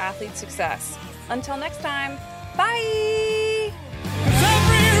or your athlete's success. Until next time, bye!